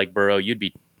played like Burrow, you'd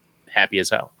be happy as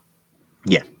hell.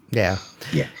 Yeah. Yeah.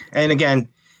 Yeah. And again,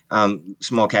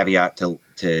 small caveat to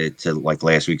like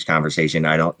last week's conversation.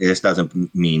 This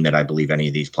doesn't mean that I believe any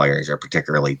of these players are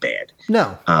particularly bad.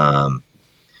 No.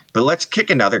 But let's kick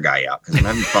another guy out because I'm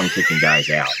having fun kicking guys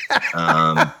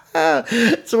out.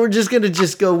 So we're just going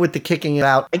to go with the kicking it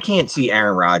out. I can't see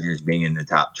Aaron Rodgers being in the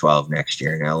top 12 next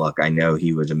year. Now, look, I know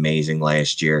he was amazing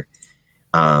last year.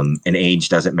 And age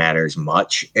doesn't matter as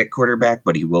much at quarterback,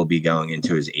 but he will be going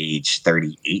into his age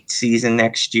 38 season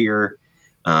next year.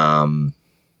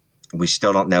 We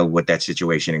still don't know what that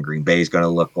situation in Green Bay is going to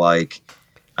look like.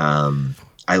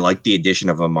 I like the addition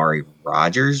of Amari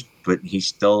Rodgers, but he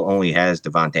still only has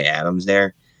Devontae Adams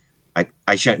there.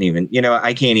 I shouldn't even,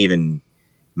 I can't even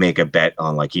make a bet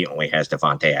on like he only has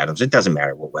Devontae Adams. It doesn't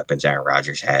matter what weapons Aaron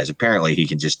Rodgers has. Apparently he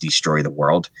can just destroy the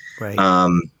world. Right.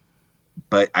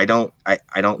 But I don't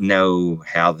know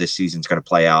how this season's going to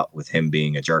play out with him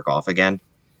being a jerk off again.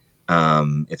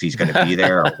 If he's going to be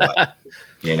there or what,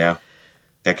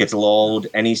 that gets a little old,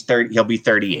 and he'll be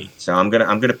 38. So I'm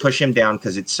going to push him down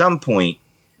because at some point,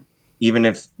 even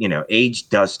if, age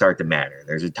does start to matter.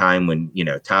 There's a time when,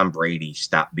 Tom Brady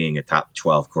stopped being a top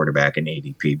 12 quarterback in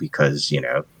ADP because,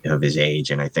 of his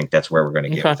age. And I think that's where we're going to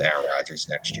get with Aaron Rodgers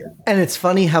next year. And it's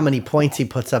funny how many points he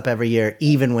puts up every year,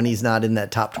 even when he's not in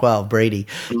that top 12, Brady.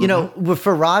 Mm-hmm.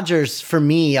 For Rodgers, for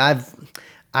me, I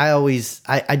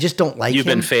just don't like him. You've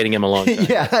been fading him a long time.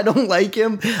 Yeah, I don't like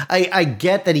him. I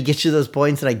get that he gets you those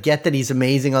points, and I get that he's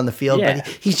amazing on the field, but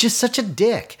he's just such a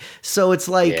dick. So it's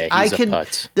like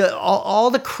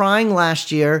all the crying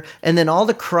last year, and then all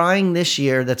the crying this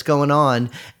year that's going on,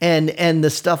 and the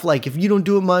stuff like, if you don't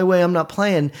do it my way, I'm not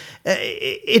playing.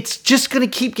 It's just going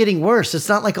to keep getting worse. It's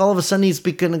not like all of a sudden he's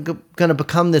going to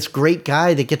become this great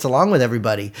guy that gets along with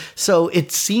everybody. So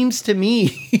it seems to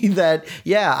me that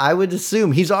I would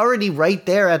assume he's already right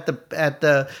there at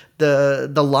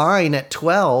the line at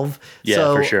 12. Yeah,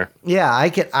 so, for sure. Yeah,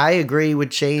 I agree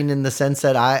with Shane in the sense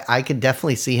that I could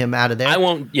definitely see him out of there. I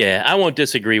won't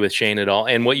disagree with Shane at all.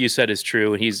 And what you said is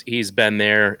true. He's been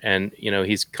there, and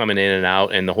he's coming in and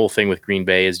out, and the whole thing with Green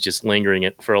Bay is just lingering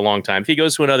it for a long time. If he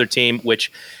goes to another team,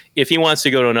 which if he wants to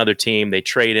go to another team, they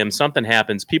trade him, something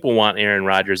happens, people want Aaron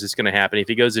Rodgers, it's going to happen. If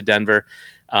he goes to Denver,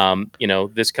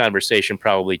 this conversation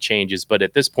probably changes. But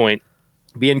at this point,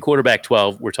 being quarterback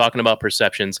 12, we're talking about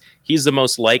perceptions. He's the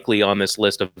most likely on this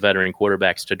list of veteran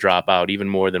quarterbacks to drop out, even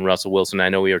more than Russell Wilson. I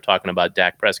know we were talking about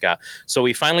Dak Prescott. So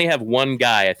we finally have one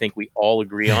guy I think we all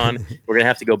agree on. We're going to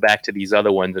have to go back to these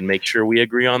other ones and make sure we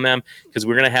agree on them, because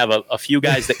we're going to have a few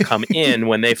guys that come in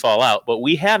when they fall out. But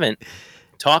we haven't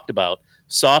talked about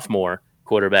sophomore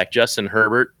quarterback Justin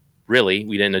Herbert. Really,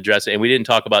 we didn't address it. And we didn't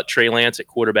talk about Trey Lance at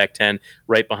quarterback 10,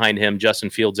 right behind him, Justin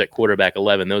Fields at quarterback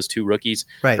 11. Those two rookies,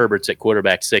 right. Herbert's at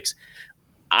quarterback 6.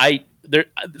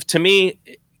 To me,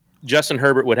 Justin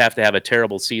Herbert would have to have a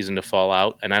terrible season to fall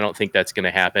out, and I don't think that's going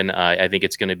to happen. I think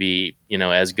it's going to be,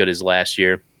 as good as last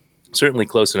year. Certainly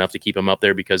close enough to keep him up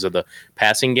there because of the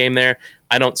passing game there.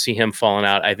 I don't see him falling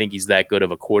out. I think he's that good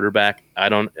of a quarterback. I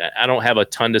don't have a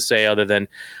ton to say other than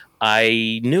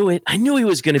I knew it. I knew he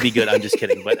was going to be good. I'm just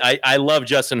kidding. But I love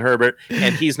Justin Herbert,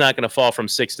 and he's not going to fall from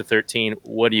 6 to 13.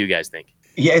 What do you guys think?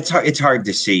 Yeah, it's hard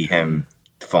to see him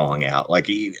falling out. Like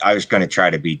I was going to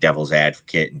try to be devil's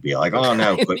advocate and be like, oh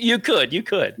no. But you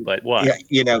could, but why?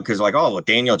 Yeah, because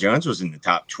Daniel Jones was in the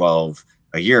top 12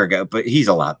 a year ago, but he's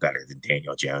a lot better than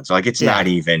Daniel Jones. Like it's not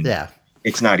even. Yeah.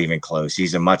 It's not even close.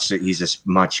 He's a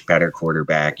much better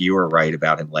quarterback. You were right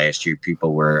about him last year.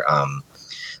 People were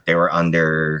they were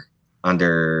under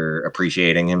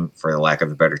appreciating him, for the lack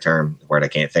of a better term, word I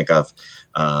can't think of,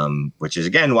 which is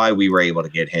again why we were able to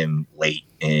get him late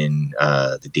in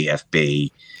the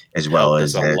DFB, as well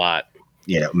as a lot.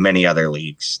 Many other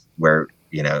leagues where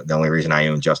the only reason I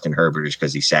own Justin Herbert is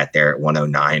because he sat there at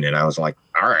 109, and I was like,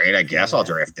 all right, I guess I'll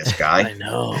draft this guy. I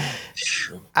know.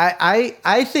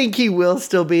 I think he will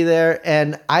still be there.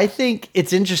 And I think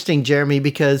it's interesting, Jeremy,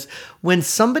 because when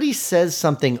somebody says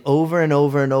something over and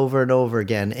over and over and over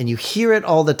again, and you hear it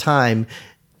all the time,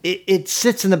 it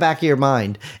sits in the back of your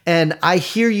mind. And I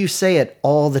hear you say it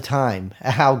all the time,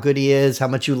 how good he is, how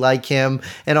much you like him,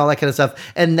 and all that kind of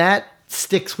stuff. And that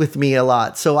sticks with me a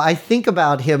lot. So I think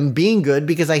about him being good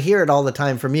because I hear it all the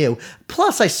time from you.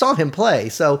 Plus, I saw him play.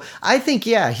 So I think,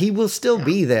 yeah, he will still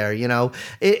be there, And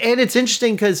it's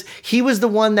interesting because he was the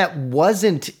one that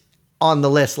wasn't on the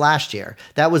list last year.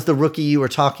 That was the rookie you were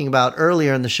talking about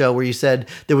earlier in the show where you said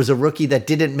there was a rookie that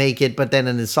didn't make it, but then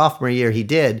in his sophomore year, he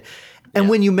did. And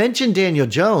when you mentioned Daniel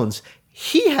Jones,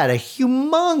 he had a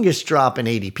humongous drop in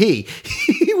ADP.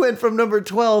 He went from number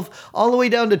 12 all the way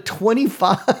down to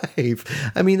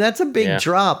 25. I mean, that's a big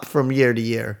drop from year to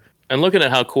year. And looking at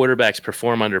how quarterbacks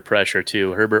perform under pressure,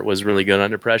 too. Herbert was really good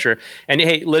under pressure. And,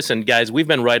 hey, listen, guys, we've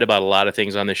been right about a lot of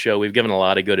things on the show. We've given a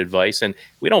lot of good advice, and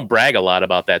we don't brag a lot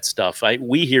about that stuff.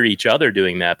 We hear each other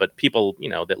doing that, but people,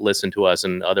 that listen to us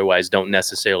and otherwise don't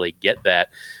necessarily get that.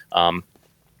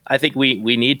 I think we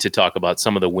need to talk about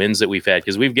some of the wins that we've had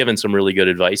because we've given some really good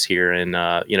advice here. And,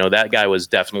 that guy was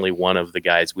definitely one of the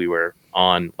guys we were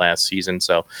on last season.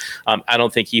 So I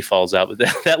don't think he falls out. But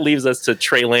that leaves us to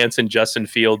Trey Lance and Justin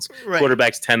Fields,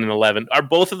 quarterbacks 10 and 11. Are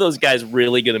both of those guys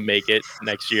really going to make it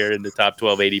next year in the top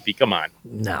 12 ADP? Come on.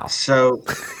 No. So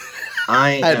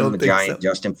I am a giant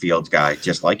Justin Fields guy,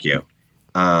 just like you.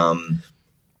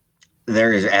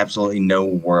 There is absolutely no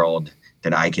world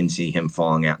that I can see him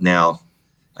falling out. Now,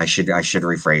 I should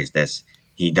rephrase this.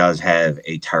 He does have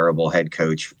a terrible head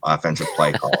coach, offensive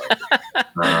play caller.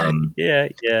 Yeah.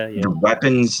 The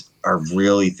weapons are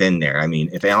really thin there. I mean,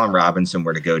 if Allen Robinson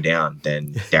were to go down,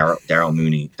 then Darnell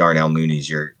Mooney's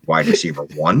your wide receiver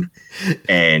 1,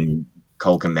 and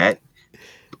Cole Kmet.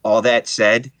 All that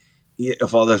said,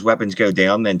 if all those weapons go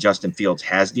down, then Justin Fields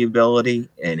has the ability,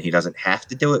 and he doesn't have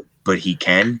to do it, but he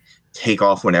can take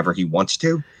off whenever he wants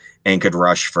to. And could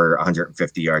rush for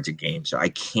 150 yards a game. So I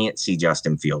can't see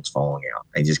Justin Fields falling out.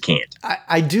 I just can't.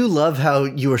 I do love how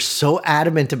you were so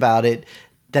adamant about it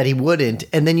that he wouldn't.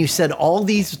 And then you said all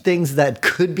these things that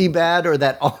could be bad or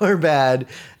that are bad.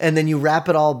 And then you wrap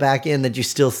it all back in that you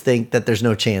still think that there's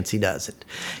no chance he doesn't.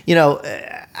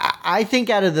 I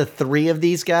think out of the three of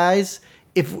these guys,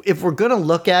 if we're going to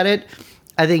look at it,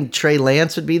 I think Trey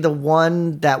Lance would be the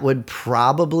one that would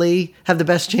probably have the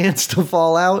best chance to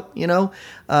fall out,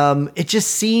 It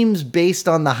just seems based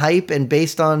on the hype and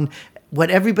based on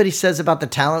what everybody says about the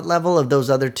talent level of those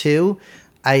other two,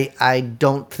 I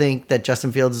don't think that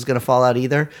Justin Fields is going to fall out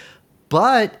either.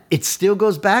 But it still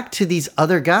goes back to these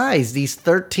other guys, these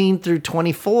 13 through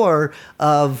 24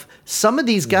 of some of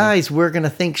these guys we're going to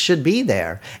think should be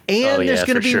there. And there's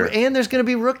going to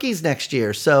be rookies next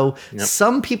year. So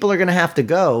some people are going to have to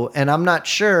go. And I'm not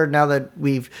sure now that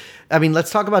let's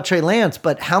talk about Trey Lance,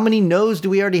 but how many no's do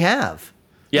we already have?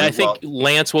 Yeah, I think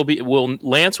Lance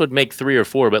Lance would make 3 or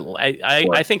 4, but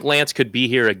I think Lance could be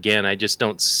here again. I just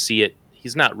don't see it.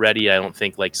 He's not ready, I don't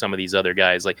think, like some of these other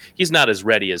guys. Like, he's not as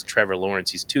ready as Trevor Lawrence.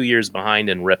 He's 2 years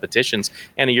behind in repetitions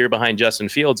and a year behind Justin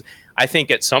Fields. I think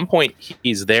at some point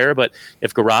he's there, but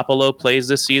if Garoppolo plays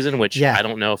this season, which I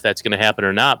don't know if that's going to happen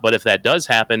or not, but if that does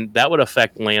happen, that would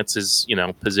affect Lance's,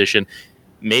 position.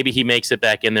 Maybe he makes it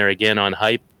back in there again on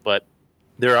hype, but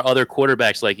there are other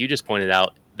quarterbacks, like you just pointed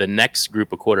out, the next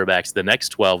group of quarterbacks, the next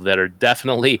 12, that are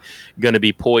definitely going to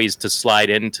be poised to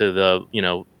slide into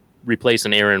the,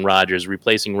 replacing Aaron Rodgers,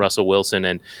 replacing Russell Wilson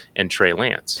and Trey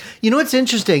Lance. It's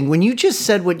interesting when you just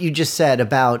said what you just said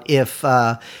about if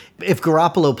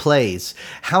Garoppolo plays,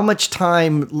 how much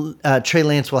time Trey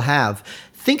Lance will have.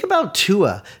 Think about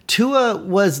Tua. Tua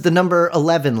was the number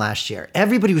 11 last year.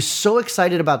 Everybody was so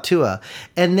excited about Tua.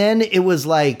 And then it was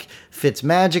like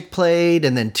Fitzmagic played,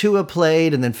 and then Tua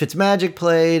played, and then Fitzmagic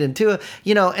played, and Tua,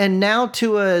 and now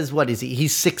Tua is, what is he?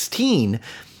 He's 16.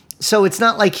 So it's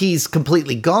not like he's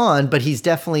completely gone, but he's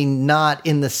definitely not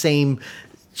in the same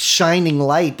shining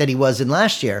light that he was in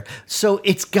last year. So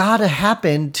it's got to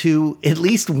happen to at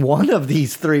least one of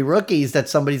these three rookies that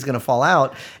somebody's going to fall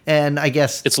out. And I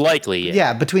guess it's likely.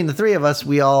 Yeah, between the three of us,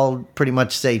 we all pretty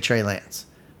much say Trey Lance.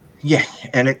 Yeah,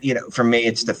 and for me,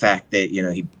 it's the fact that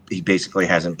he basically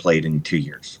hasn't played in 2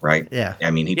 years, right? Yeah,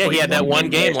 I mean he had that one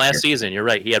game last season. You're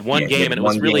right. He had one game, and it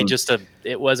was really just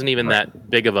it wasn't even that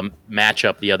big of a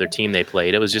matchup. The other team they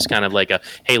played, it was just kind of like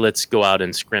hey, let's go out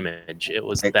and scrimmage. It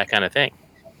was that kind of thing.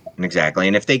 Exactly,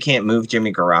 and if they can't move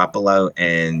Jimmy Garoppolo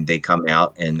and they come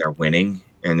out and they're winning,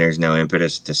 and there's no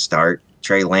impetus to start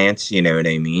Trey Lance, you know what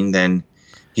I mean? Then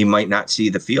he might not see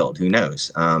the field. Who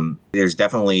knows? There's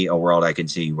definitely a world I can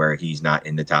see where he's not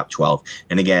in the top 12.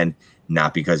 And again,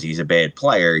 not because he's a bad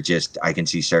player, just I can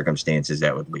see circumstances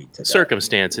that would lead to that.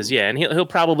 Circumstances, yeah. And he'll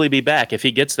probably be back if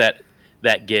he gets that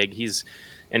gig. He's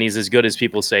as good as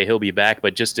people say he'll be back,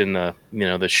 but just in the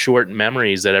the short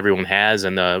memories that everyone has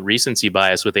and the recency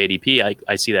bias with ADP,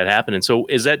 I see that happening. So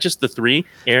is that just the three?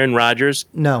 Aaron Rodgers,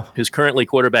 No. who's currently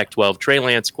quarterback 12, Trey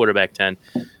Lance, quarterback 10,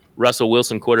 Russell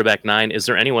Wilson, quarterback 9. Is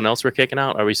there anyone else we're kicking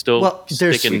out? Are we still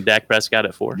sticking Dak Prescott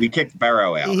at 4? We kicked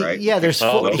Barrow out, right? Yeah, there's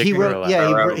 4. He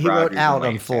wrote out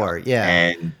on 4. Yeah.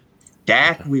 And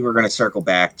Dak, we were going to circle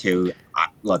back to.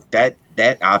 Look, that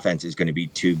offense is going to be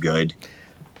too good.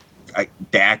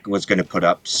 Dak was going to put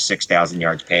up 6,000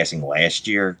 yards passing last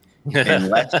year.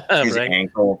 Unless his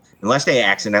ankle, unless they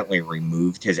accidentally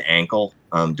removed his ankle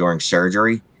during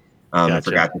surgery, I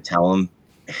forgot to tell him,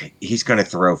 he's going to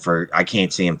throw for, I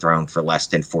can't see him throwing for less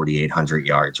than 4,800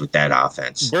 yards with that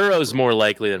offense. Burrow's more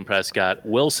likely than Prescott.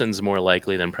 Wilson's more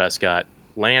likely than Prescott.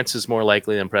 Lance is more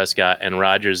likely than Prescott, and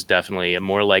Rodgers definitely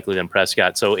more likely than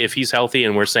Prescott. So if he's healthy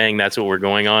and we're saying that's what we're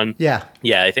going on, yeah,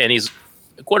 and he's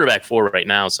quarterback 4 right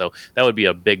now, so that would be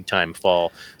a big time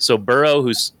fall. So Burrow,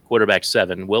 who's quarterback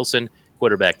 7, Wilson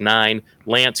quarterback 9,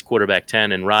 Lance quarterback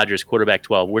 10, and Rodgers quarterback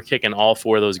 12. We're kicking all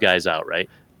 4 of those guys out, right?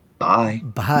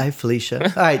 Bye, Felicia.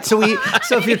 All right, so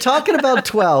if you're talking about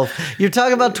 12, you're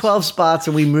talking about 12 spots,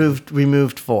 and we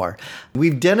moved 4.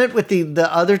 We've done it with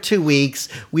the other 2 weeks.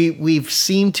 We've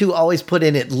seemed to always put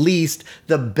in at least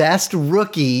the best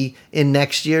rookie in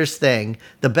next year's thing,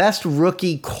 the best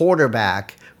rookie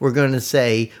quarterback. We're going to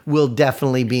say will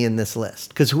definitely be in this list,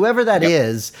 because whoever that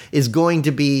is going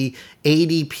to be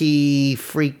ADP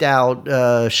freaked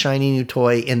out, shiny new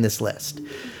toy in this list.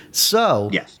 So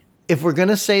yes. If we're going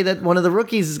to say that one of the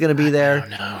rookies is going to be there,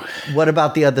 what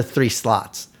about the other 3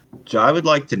 slots? So I would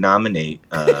like to nominate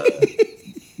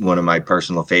one of my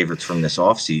personal favorites from this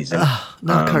offseason.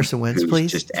 Not Carson Wentz, please.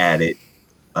 Just added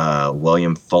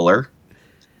William Fuller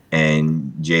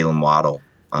and Jalen Waddle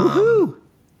to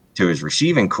his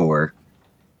receiving core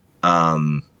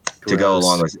to go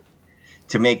along with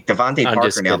to make Devontae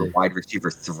Parker now the wide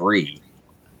receiver 3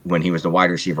 when he was the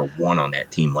wide receiver 1 on that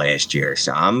team last year.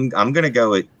 So I'm going to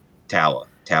go with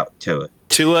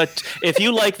Tua. If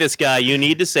you like this guy, you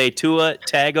need to say Tua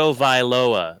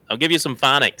Tagovailoa. I'll give you some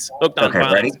phonics. Hooked on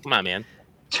phonics. Ready? Come on, man.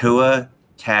 Tua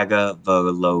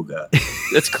Tagovailoa.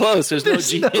 It's close. There's no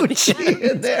G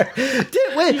in there.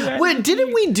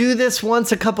 Didn't we do this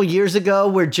once a couple years ago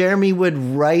where Jeremy would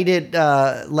write it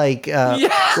on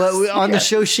the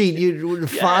show sheet?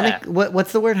 Phonic.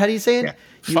 What's the word? How do you say it? Yeah.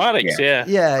 Phonics.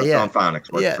 Yeah. On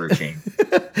phonics. What's for a change?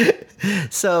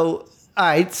 So, all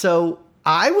right. So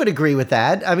I would agree with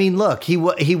that. I mean, look, he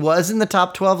was in the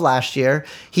top 12 last year.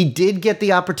 He did get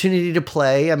the opportunity to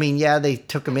play. I mean, they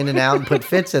took him in and out and put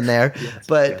Fitz in there.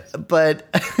 But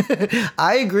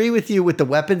I agree with you with the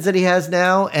weapons that he has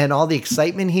now and all the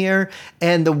excitement here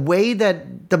and the way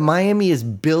that the Miami is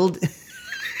built.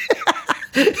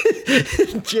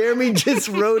 Jeremy just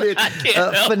wrote it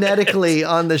phonetically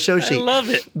on the show sheet. I love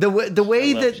it.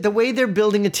 The way they're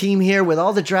building a team here with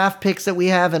all the draft picks that we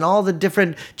have and all the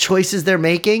different choices they're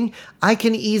making, I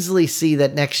can easily see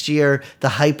that next year the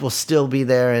hype will still be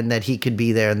there and that he could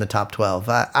be there in the top 12.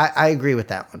 I agree with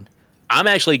that one. I'm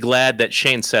actually glad that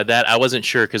Shane said that. I wasn't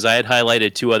sure because I had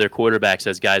highlighted 2 other quarterbacks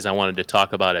as guys I wanted to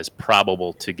talk about as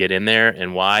probable to get in there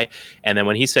and why. And then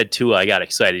when he said Tua, I got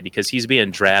excited because he's being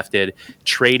drafted,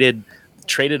 traded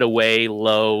away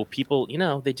low. People,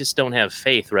 they just don't have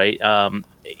faith, right?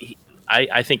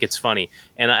 I think it's funny.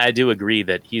 And I do agree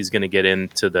that he's going to get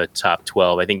into the top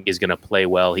 12. I think he's going to play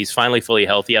well. He's finally fully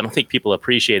healthy. I don't think people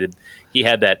appreciated he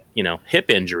had that, hip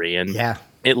injury. And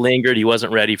it lingered. He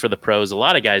wasn't ready for the pros. A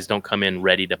lot of guys don't come in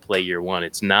ready to play year 1.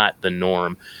 It's not the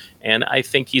norm. And I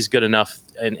think he's good enough.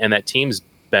 And that team's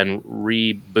been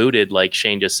rebooted, like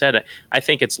Shane just said. I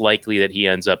think it's likely that he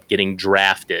ends up getting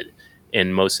drafted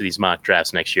in most of these mock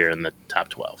drafts next year in the top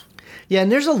 12. Yeah,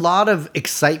 and there's a lot of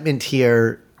excitement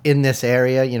here in this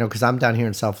area, because I'm down here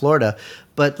in South Florida.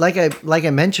 But like I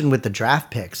mentioned with the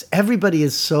draft picks, everybody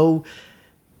is so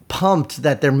pumped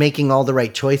that they're making all the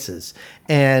right choices.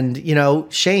 And,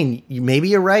 Shane, maybe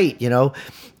you're right,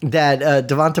 that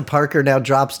Devonta Parker now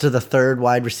drops to the 3rd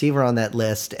wide receiver on that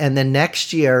list. And then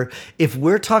next year, if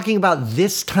we're talking about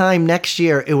this time next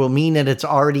year, it will mean that it's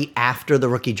already after the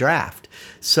rookie draft.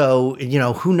 So,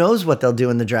 who knows what they'll do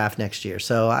in the draft next year.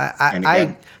 So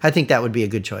I think that would be a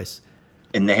good choice.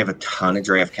 And they have a ton of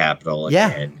draft capital.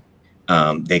 Again.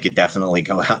 They could definitely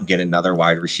go out and get another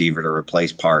wide receiver to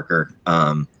replace Parker.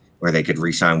 Where they could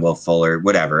re-sign Will Fuller,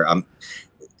 whatever.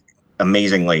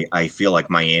 amazingly, I feel like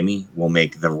Miami will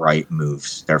make the right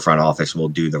moves. Their front office will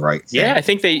do the right thing. Yeah, I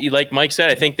think they, like Mike said,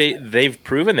 I think they've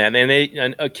proven that.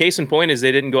 And a case in point is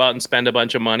they didn't go out and spend a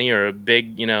bunch of money or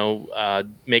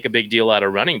make a big deal out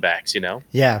of running backs,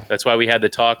 Yeah. That's why we had the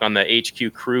talk on the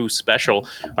HQ Crew special,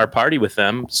 our party with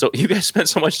them. So you guys spent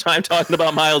so much time talking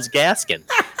about Myles Gaskin.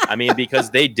 I mean,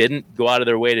 because they didn't go out of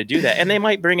their way to do that. And they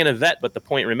might bring in a vet, but the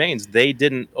point remains they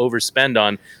didn't overspend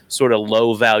on sort of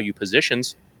low value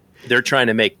positions. They're trying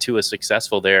to make Tua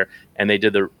successful there, and they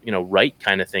did the right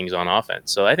kind of things on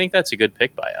offense. So I think that's a good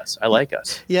pick by us. I like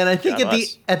us. Yeah, and I think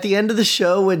at the end of the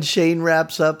show, when Shane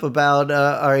wraps up about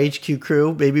our HQ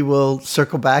Crew, maybe we'll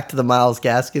circle back to the Myles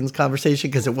Gaskins conversation,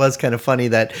 because it was kind of funny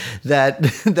that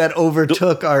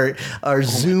overtook our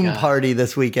Zoom party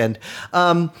this weekend.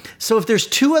 So if there's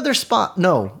two other spots,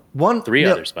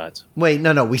 other spots. Wait,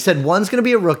 no, we said one's going to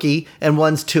be a rookie and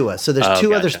one's Tua. So there's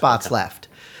two other spots left.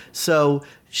 So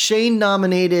Shane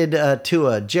nominated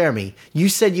Tua. Jeremy, you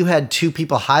said you had two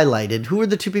people highlighted. Who were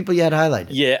the two people you had highlighted?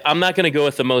 Yeah, I'm not going to go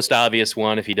with the most obvious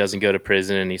one if he doesn't go to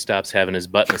prison and he stops having his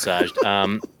butt massaged.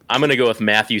 I'm going to go with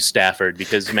Matthew Stafford,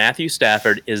 because Matthew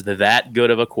Stafford is that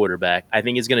good of a quarterback. I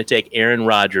think he's going to take Aaron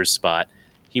Rodgers' spot.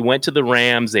 He went to the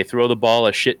Rams. They throw the ball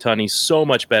a shit ton. He's so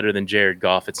much better than Jared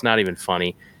Goff. It's not even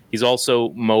funny. He's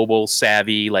also mobile,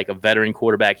 savvy, like a veteran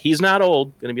quarterback. He's not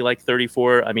old, going to be like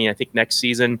 34. I mean, I think next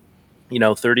season,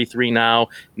 33 now,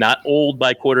 not old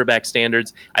by quarterback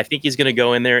standards. I think he's going to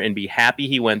go in there and be happy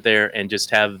he went there and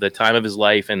just have the time of his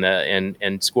life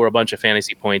and score a bunch of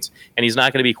fantasy points. And he's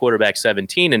not going to be quarterback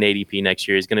 17 in ADP next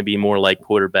year. He's going to be more like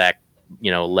quarterback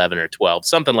 11 or 12,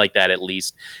 something like that at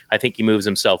least. I think he moves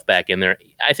himself back in there.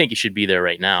 I think he should be there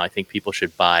right now. I think people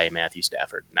should buy Matthew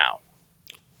Stafford now.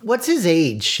 What's his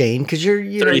age, Shane? Because you're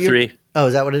 33. Oh,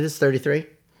 is that what it is? 33?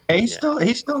 He's still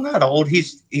not old.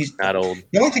 He's not old.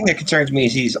 The only thing that concerns me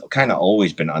is he's kind of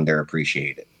always been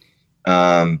underappreciated.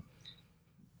 But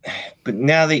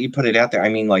now that you put it out there, I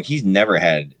mean, like, he's never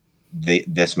had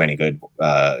this many good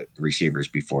receivers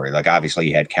before. Like, obviously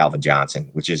he had Calvin Johnson,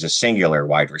 which is a singular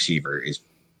wide receiver, is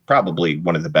probably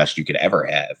one of the best you could ever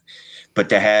have. But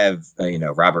to have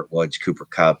Robert Woods, Cooper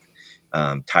Kupp,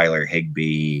 Tyler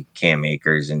Higbee, Cam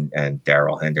Akers, and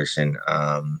Darrell Henderson.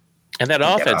 And that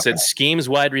offense that schemes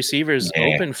wide receivers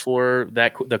open for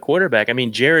the quarterback. I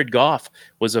mean, Jared Goff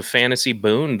was a fantasy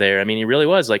boon there. I mean, he really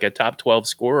was like a top 12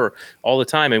 scorer all the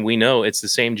time. And we know it's the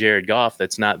same Jared Goff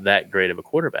that's not that great of a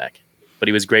quarterback, but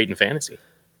he was great in fantasy.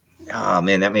 Oh,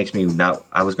 man, that makes me not.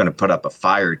 I was going to put up a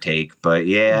fire take, but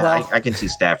yeah, well, I can see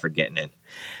Stafford getting it.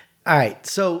 All right.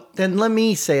 So then let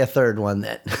me say a third one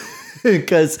then.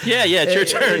 Because it's your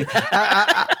turn.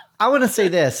 I want to say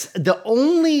this. The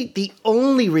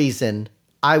only reason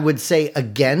I would say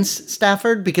against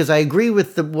Stafford, because I agree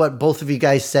with what both of you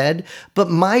guys said, but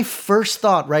my first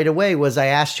thought right away was I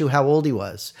asked you how old he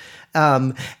was.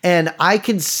 And I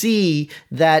could see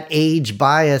that age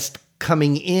bias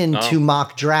coming into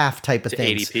mock draft type of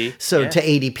things. ADP. So to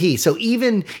ADP. So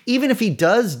even if he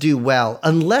does do well,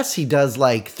 unless he does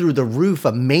like through the roof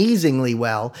amazingly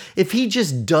well, if he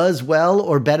just does well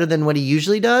or better than what he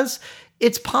usually does,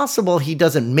 it's possible he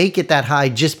doesn't make it that high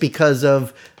just because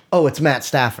of, it's Matt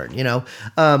Stafford,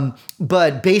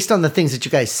 but based on the things that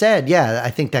you guys said, I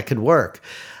think that could work.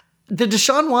 The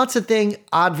Deshaun Watson thing,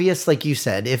 obvious, like you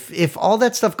said, if all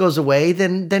that stuff goes away,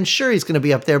 then sure he's going to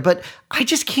be up there. But I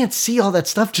just can't see all that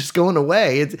stuff just going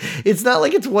away. It's not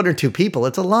like it's one or two people.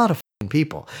 It's a lot of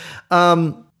people.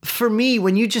 For me,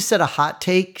 when you just said a hot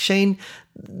take, Shane,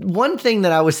 one thing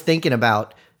that I was thinking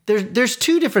about, there's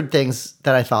two different things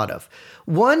that I thought of.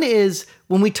 One is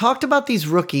when we talked about these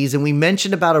rookies and we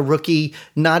mentioned about a rookie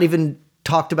not even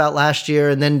talked about last year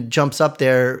and then jumps up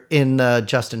there in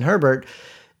Justin Herbert.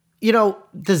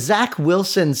 The Zach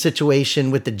Wilson situation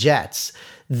with the Jets,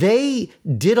 they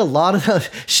did a lot of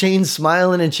Shane's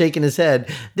smiling and shaking his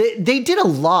head. They did a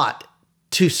lot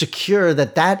to secure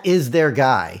that is their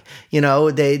guy.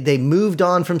 They moved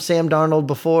on from Sam Darnold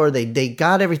before. They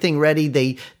got everything ready.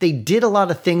 They did a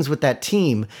lot of things with that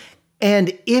team.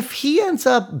 And if he ends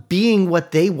up being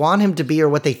what they want him to be or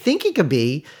what they think he could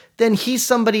be, then he's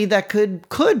somebody that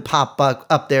could pop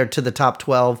up there to the top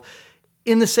 12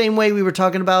 in the same way we were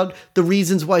talking about the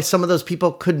reasons why some of those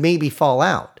people could maybe fall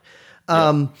out.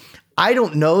 I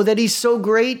don't know that he's so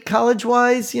great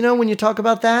college-wise, when you talk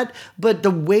about that, but the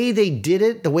way they did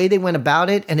it, the way they went about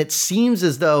it, and it seems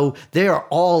as though they are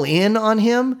all in on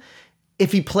him.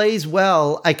 If he plays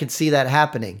well, I could see that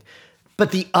happening. But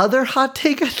the other hot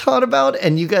take I thought about,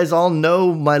 and you guys all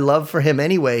know my love for him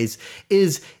anyways,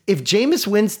 is if Jameis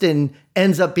Winston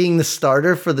ends up being the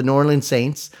starter for the New Orleans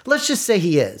Saints, let's just say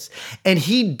he is, and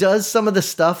he does some of the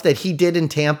stuff that he did in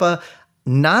Tampa,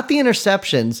 not the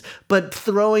interceptions, but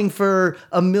throwing for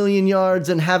 1,000,000 yards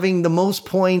and having the most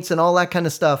points and all that kind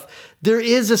of stuff. There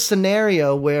is a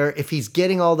scenario where if he's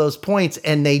getting all those points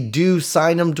and they do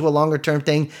sign him to a longer term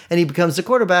thing and he becomes the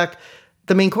quarterback,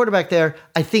 the main quarterback there,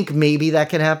 I think maybe that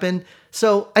can happen.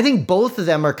 So I think both of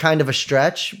them are kind of a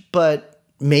stretch, but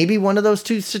maybe one of those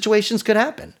two situations could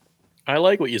happen. I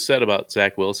like what you said about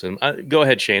Zach Wilson. Go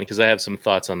ahead, Shane, because I have some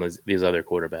thoughts on these other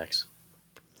quarterbacks.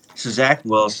 So Zach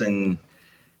Wilson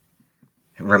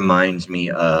reminds me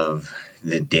of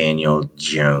the Daniel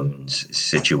Jones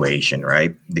situation,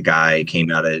 right? The guy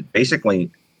came out of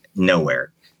basically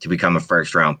nowhere to become a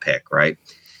first-round pick, right?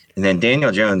 And then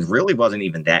Daniel Jones really wasn't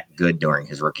even that good during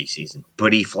his rookie season,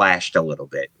 but he flashed a little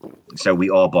bit. So we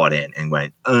all bought in and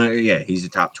went, yeah, he's a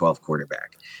top 12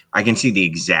 quarterback. I can see the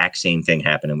exact same thing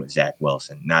happening with Zach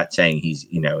Wilson. Not saying he's,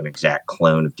 an exact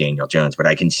clone of Daniel Jones, but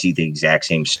I can see the exact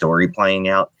same story playing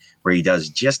out where he does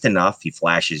just enough, he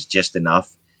flashes just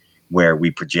enough where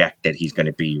we project that he's going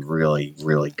to be really,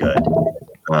 really good.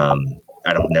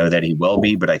 I don't know that he will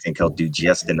be, but I think he'll do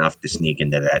just enough to sneak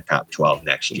into that top 12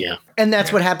 next year. Yeah. And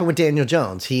that's what happened with Daniel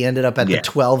Jones. He ended up at the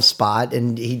 12 spot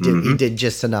and he did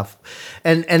just enough.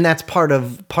 And that's part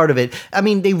of it. I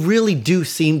mean, they really do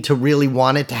seem to really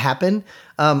want it to happen.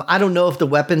 I don't know if the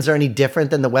weapons are any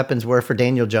different than the weapons were for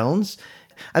Daniel Jones.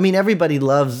 I mean, everybody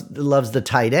loves the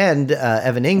tight end,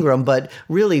 Evan Ingram, but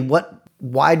really what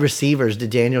wide receivers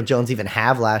did Daniel Jones even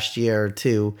have last year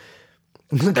to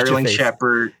Sterling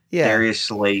Shepard, Darius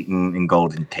Slayton, and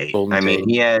Golden Tate. Part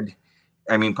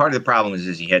of the problem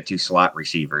is he had two slot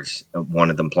receivers, one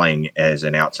of them playing as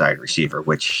an outside receiver,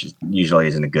 which usually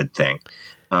isn't a good thing.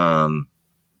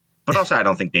 But also, I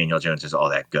don't think Daniel Jones is all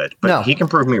that good. But he can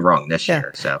prove me wrong this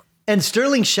year. So. And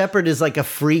Sterling Shepard is like a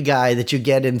free guy that you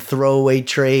get in throwaway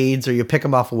trades or you pick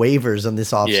him off waivers on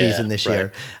this offseason this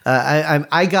year.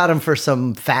 I got him for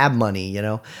some fab money,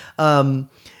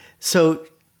 So,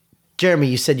 Jeremy,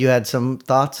 you said you had some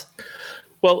thoughts?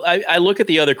 Well, I look at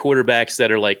the other quarterbacks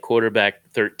that are like quarterback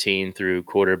 13 through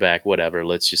quarterback whatever.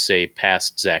 Let's just say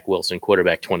past Zach Wilson,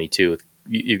 quarterback 22.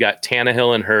 You've got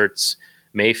Tannehill and Hurts,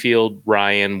 Mayfield,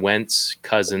 Ryan, Wentz,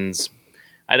 Cousins.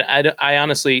 I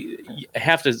honestly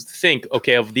have to think,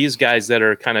 okay, of these guys that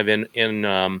are kind of in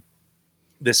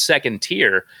the second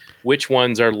tier, which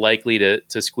ones are likely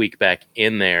to squeak back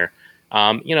in there?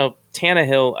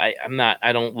 Tannehill,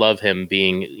 I don't love him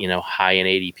being, high in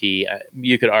ADP.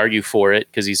 You could argue for it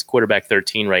because he's quarterback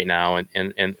 13 right now.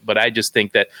 But I just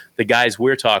think that the guys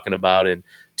we're talking about in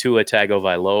Tua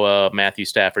Tagovailoa, Matthew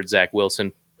Stafford, Zach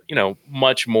Wilson,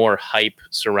 much more hype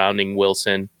surrounding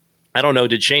Wilson. I don't know.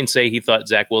 Did Shane say he thought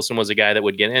Zach Wilson was a guy that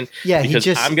would get in? Yeah, because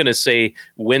I'm going to say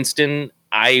Winston.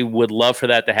 I would love for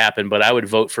that to happen, but I would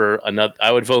vote for one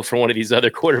of these other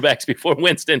quarterbacks before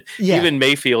Winston, even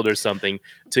Mayfield or something,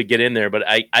 to get in there. But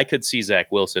I could see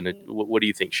Zach Wilson. What do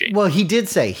you think, Shane? Well, he did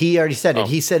say, he already said it.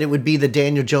 He said it would be the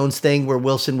Daniel Jones thing where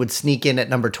Wilson would sneak in at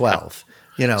number 12.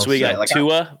 So we got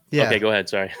Tua. Yeah. Okay, go ahead.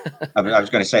 Sorry. I was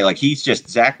going to say, he's just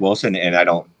Zach Wilson, and I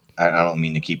don't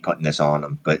mean to keep putting this on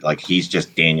him, but he's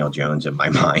just Daniel Jones in my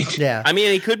mind. Yeah. I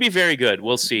mean, he could be very good.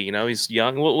 We'll see. He's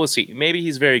young. We'll see. Maybe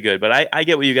he's very good, but I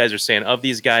get what you guys are saying. Of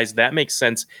these guys, that makes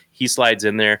sense. He slides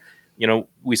in there.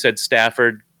 We said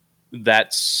Stafford.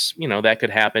 That's, that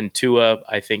could happen. Tua,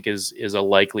 I think, is a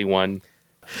likely one.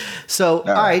 So,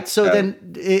 all right. So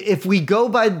then if we go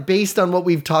based on what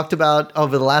we've talked about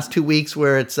over the last 2 weeks,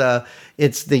 where it's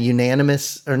the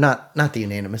unanimous or not the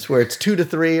unanimous, where it's 2 to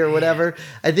 3 or whatever,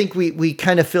 I think we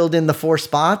kind of filled in the 4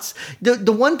 spots.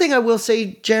 The one thing I will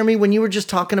say, Jeremy, when you were just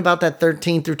talking about that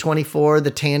 13 through 24,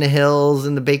 the Tannehills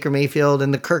and the Baker Mayfield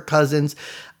and the Kirk Cousins,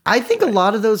 I think a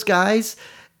lot of those guys,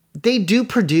 they do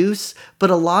produce, but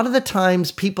a lot of the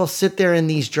times people sit there in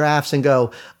these drafts and go,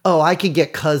 oh, I could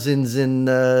get Cousins in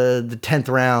the 10th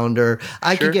round, or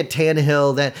I could get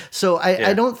Tannehill. So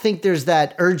I don't think there's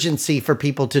that urgency for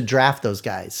people to draft those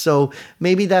guys. So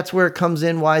maybe that's where it comes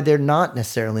in why they're not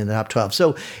necessarily in the top 12.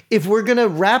 So if we're going to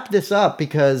wrap this up,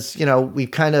 because,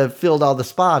 we've kind of filled all the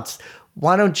spots,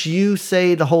 why don't you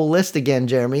say the whole list again,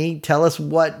 Jeremy? Tell us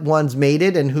what ones made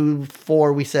it and who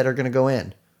 4 we said are going to go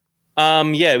in.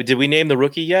 Did we name the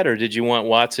rookie yet, or did you want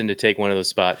Watson to take one of those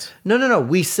spots? No.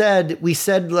 We said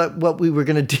what we were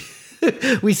going to do.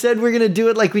 We said we're going to do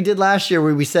it like we did last year,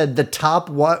 where we said the top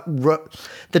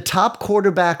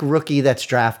quarterback rookie that's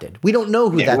drafted. We don't know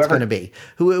who that's going to be.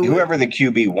 Whoever the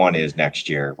QB1 is next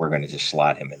year, we're going to just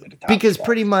slot him into the top. Because spot.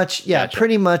 pretty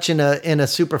much in a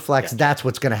super flex, that's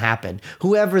what's going to happen.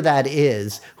 Whoever that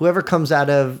is, whoever come out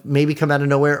of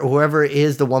nowhere, or whoever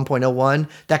is the 1.01,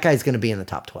 that guy's going to be in the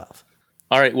top 12.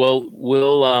 All right. Well,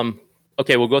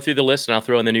 we'll go through the list, and I'll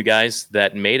throw in the new guys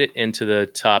that made it into the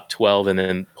top 12 and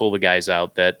then pull the guys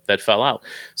out that fell out.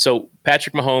 So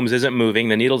Patrick Mahomes isn't moving.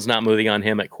 The needle's not moving on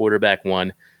him at quarterback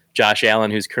 1. Josh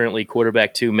Allen, who's currently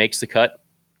quarterback 2, makes the cut,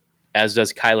 as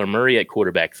does Kyler Murray at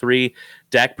quarterback 3.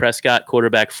 Dak Prescott,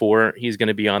 quarterback 4. He's going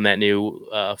to be on that new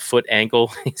foot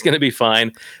ankle. He's going to be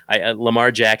fine.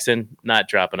 Lamar Jackson, not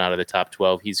dropping out of the top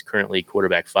 12. He's currently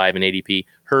quarterback 5 in ADP.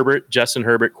 Justin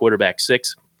Herbert, quarterback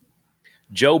 6.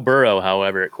 Joe Burrow,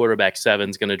 however, at quarterback 7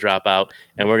 is going to drop out,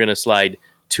 and we're going to slide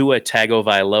Tua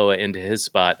Tagovailoa into his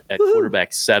spot at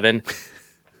quarterback 7.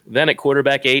 Then at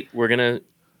quarterback 8, we're going to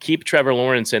keep Trevor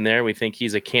Lawrence in there. We think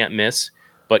he's a can't miss.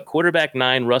 But quarterback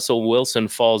 9, Russell Wilson,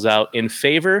 falls out in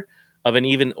favor of an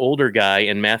even older guy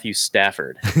in Matthew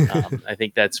Stafford. I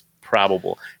think that's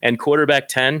probable. And quarterback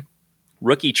 10,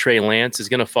 rookie Trey Lance, is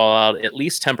going to fall out at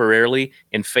least temporarily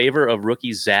in favor of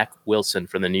rookie Zach Wilson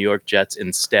from the New York Jets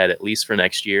instead, at least for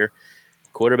next year.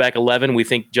 Quarterback 11, we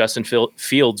think Justin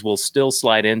Fields will still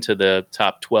slide into the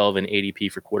top 12 in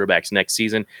ADP for quarterbacks next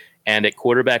season. And at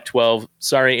quarterback 12,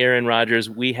 sorry, Aaron Rodgers,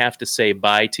 we have to say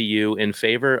bye to you in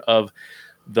favor of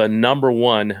the number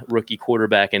 1 rookie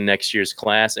quarterback in next year's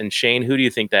class. And Shane, who do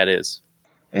you think that is?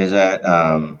 Is that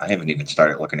I haven't even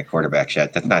started looking at quarterbacks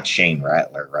yet. That's not Shane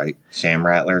Rattler, right? Sam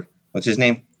Rattler. What's his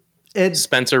name? It's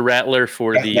Spencer Rattler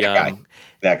for that guy.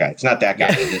 That guy. It's not that guy.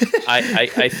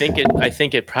 I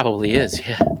think it probably is.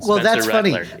 Yeah. Well, Spencer that's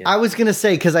Rattler, funny. yeah. I was going to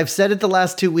say, because I've said it the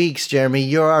last 2 weeks, Jeremy,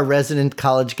 you're our resident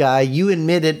college guy. You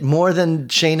admit it more than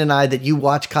Shane and I that you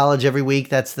watch college every week.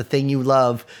 That's the thing you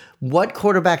love. What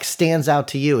quarterback stands out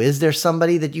to you? Is there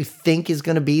somebody that you think is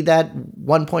going to be that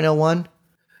 1.01?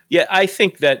 Yeah, I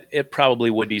think that it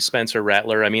probably would be Spencer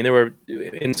Rattler. I mean, there were,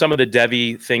 in some of the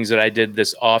Devy things that I did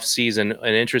this offseason,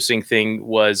 an interesting thing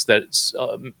was that,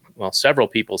 several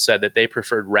people said that they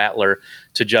preferred Rattler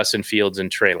to Justin Fields and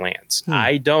Trey Lance.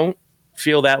 I don't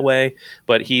feel that way,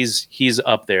 but he's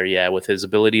up there, yeah, with his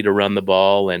ability to run the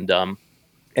ball and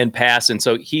pass. And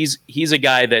so he's a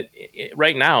guy that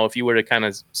right now, if you were to kind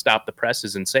of stop the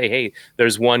presses and say, hey,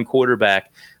 there's one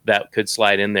quarterback that could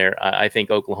slide in there, I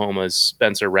think Oklahoma's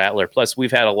Spencer Rattler. Plus,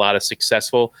 we've had a lot of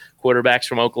successful quarterbacks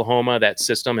from Oklahoma. That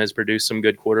system has produced some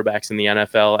good quarterbacks in the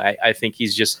NFL. I think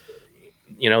he's just,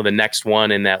 the next one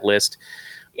in that list.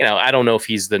 I don't know if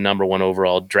he's the number 1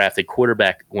 overall drafted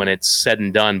quarterback when it's said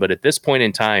and done, but at this point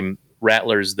in time,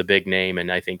 Rattler's the big name,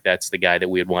 and I think that's the guy that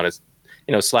we would want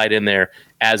to slide in there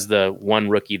as the one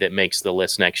rookie that makes the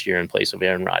list next year in place of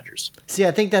Aaron Rodgers. See,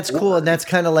 I think that's cool. And that's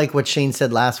kind of like what Shane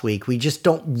said last week. We just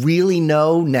don't really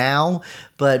know now,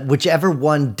 but whichever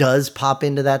one does pop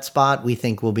into that spot, we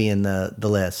think will be in the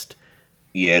list.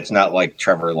 Yeah, it's not like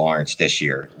Trevor Lawrence this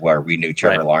year, where we knew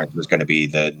Trevor Lawrence was going to be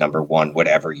the number 1,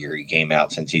 whatever year he came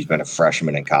out, since he's been a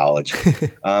freshman in college.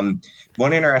 One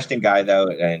interesting guy, though,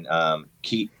 and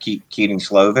Keaton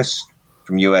Slovis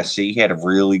from USC. He had a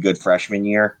really good freshman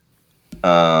year,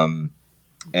 and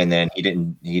then he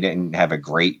didn't have a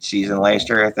great season last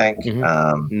year, I think.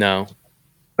 No,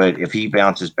 but if he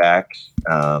bounces back,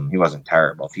 he wasn't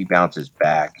terrible. If he bounces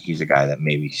back, he's a guy that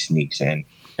maybe sneaks in.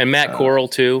 And Matt Corral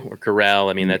too, or Corral.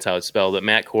 I mean, that's how it's spelled. But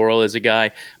Matt Corral is a guy.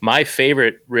 My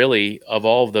favorite, really, of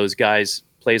all of those guys,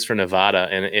 plays for Nevada,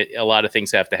 and a lot of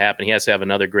things have to happen. He has to have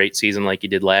another great season like he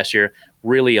did last year.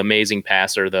 Really amazing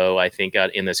passer, though. I think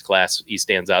in this class, he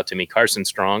stands out to me. Carson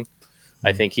Strong.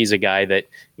 I think he's a guy that,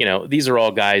 these are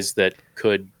all guys that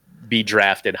could be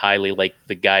drafted highly like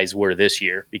the guys were this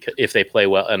year, because if they play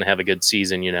well and have a good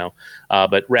season,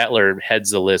 but Rattler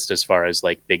heads the list as far as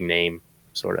like big name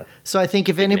sort of. So I think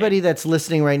if anybody that's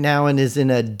listening right now and is in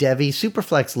a Devy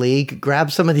Superflex league, grab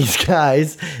some of these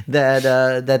guys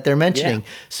that they're mentioning. Yeah.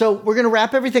 So we're going to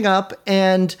wrap everything up.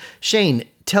 And Shane,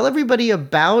 tell everybody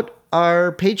about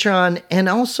our Patreon, and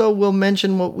also we'll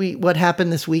mention what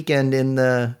happened this weekend in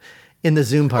the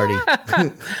Zoom party.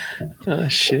 Oh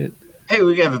shit. Hey,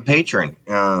 we have a patron.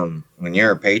 When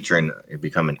you're a patron, you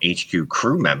become an HQ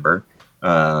crew member.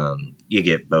 You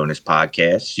get bonus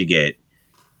podcasts. You get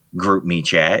group me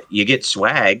chat. You get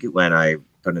swag when I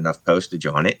put enough postage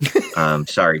on it.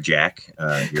 Sorry, Jack.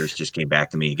 Yours just came back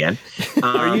to me again.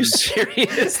 Are you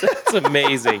serious? That's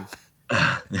amazing.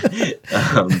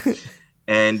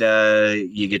 And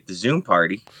you get the Zoom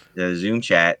party, the Zoom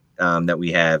chat that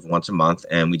we have once a month,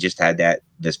 and we just had that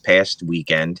this past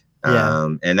weekend.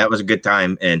 Yeah. And that was a good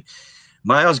time. And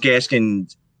Myles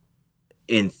Gaskin,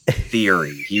 in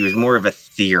theory, he was more of a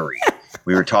theory.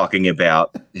 We were talking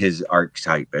about his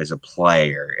archetype as a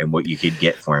player and what you could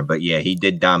get for him. But yeah, he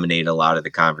did dominate a lot of the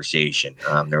conversation.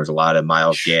 There was a lot of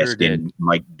Myles Gaskin,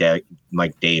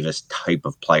 Mike Davis type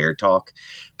of player talk.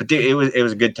 But it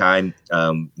was a good time. I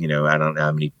don't know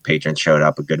how many patrons showed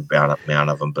up, a good amount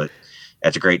of them, but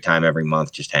that's a great time every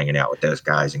month just hanging out with those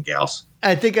guys and gals.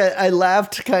 I think I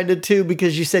laughed kind of too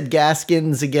because you said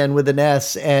Gaskins again with an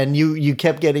S, and you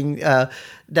kept getting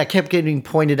that kept getting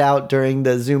pointed out during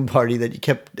the Zoom party that you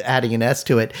kept adding an S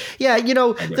to it. Yeah,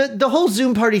 the whole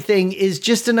Zoom party thing is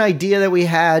just an idea that we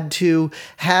had to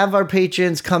have our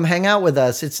patrons come hang out with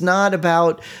us. It's not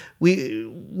about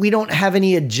we don't have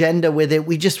any agenda with it.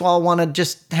 We just all want to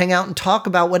just hang out and talk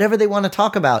about whatever they want to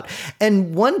talk about.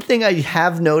 And one thing I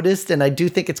have noticed, and I do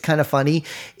think it's kind of funny,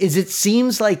 is it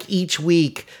seems like each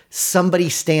week somebody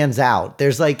stands out.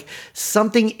 There's like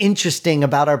something interesting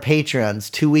about our patrons.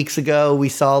 2 weeks ago, we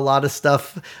saw a lot of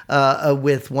stuff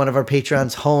with one of our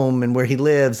patrons' home and where he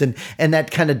lives, and that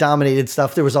kind of dominated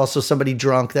stuff. There was also somebody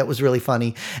drunk that was really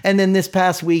funny. And then this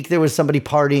past week, there was somebody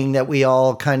partying that we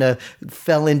all kind of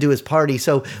fell into his party.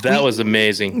 So that was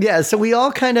amazing. Yeah. So we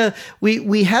all kind of,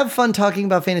 we have fun talking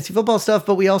about fantasy football stuff,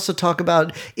 but we also talk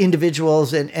about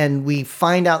individuals and we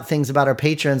find out things about our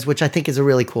patrons, which I think is a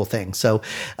really cool thing. So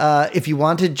if you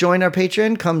want to join our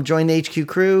Patreon, come join the HQ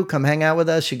crew, come hang out with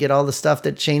us. You get all the stuff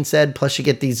that Shane said, plus you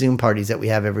get these Zoom parties that we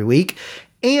have every week.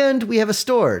 And we have a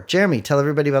store. Jeremy, tell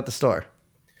everybody about the store.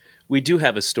 We do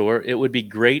have a store. It would be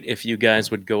great if you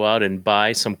guys would go out and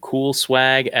buy some cool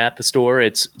swag at the store.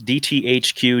 It's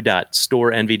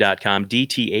dthq.storeenvy.com,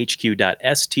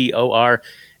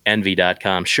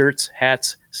 dthq.storenvy.com. Shirts,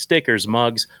 hats, stickers,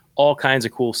 mugs, all kinds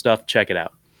of cool stuff. Check it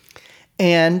out.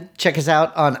 And check us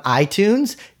out on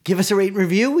iTunes. Give us a rate and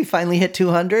review. We finally hit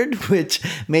 200, which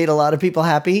made a lot of people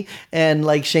happy. And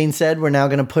like Shane said, we're now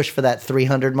going to push for that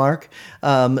 300 mark.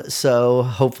 So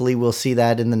hopefully we'll see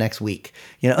that in the next week,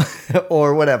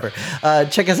 or whatever.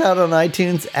 Check us out on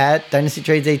iTunes at Dynasty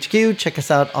Trades HQ. Check us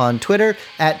out on Twitter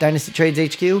at Dynasty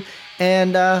Trades HQ.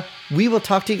 And we will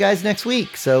talk to you guys next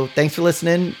week. So thanks for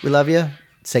listening. We love you.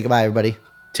 Say goodbye, everybody.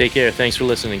 Take care. Thanks for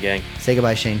listening, gang. Say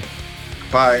goodbye, Shane.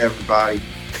 Bye, everybody.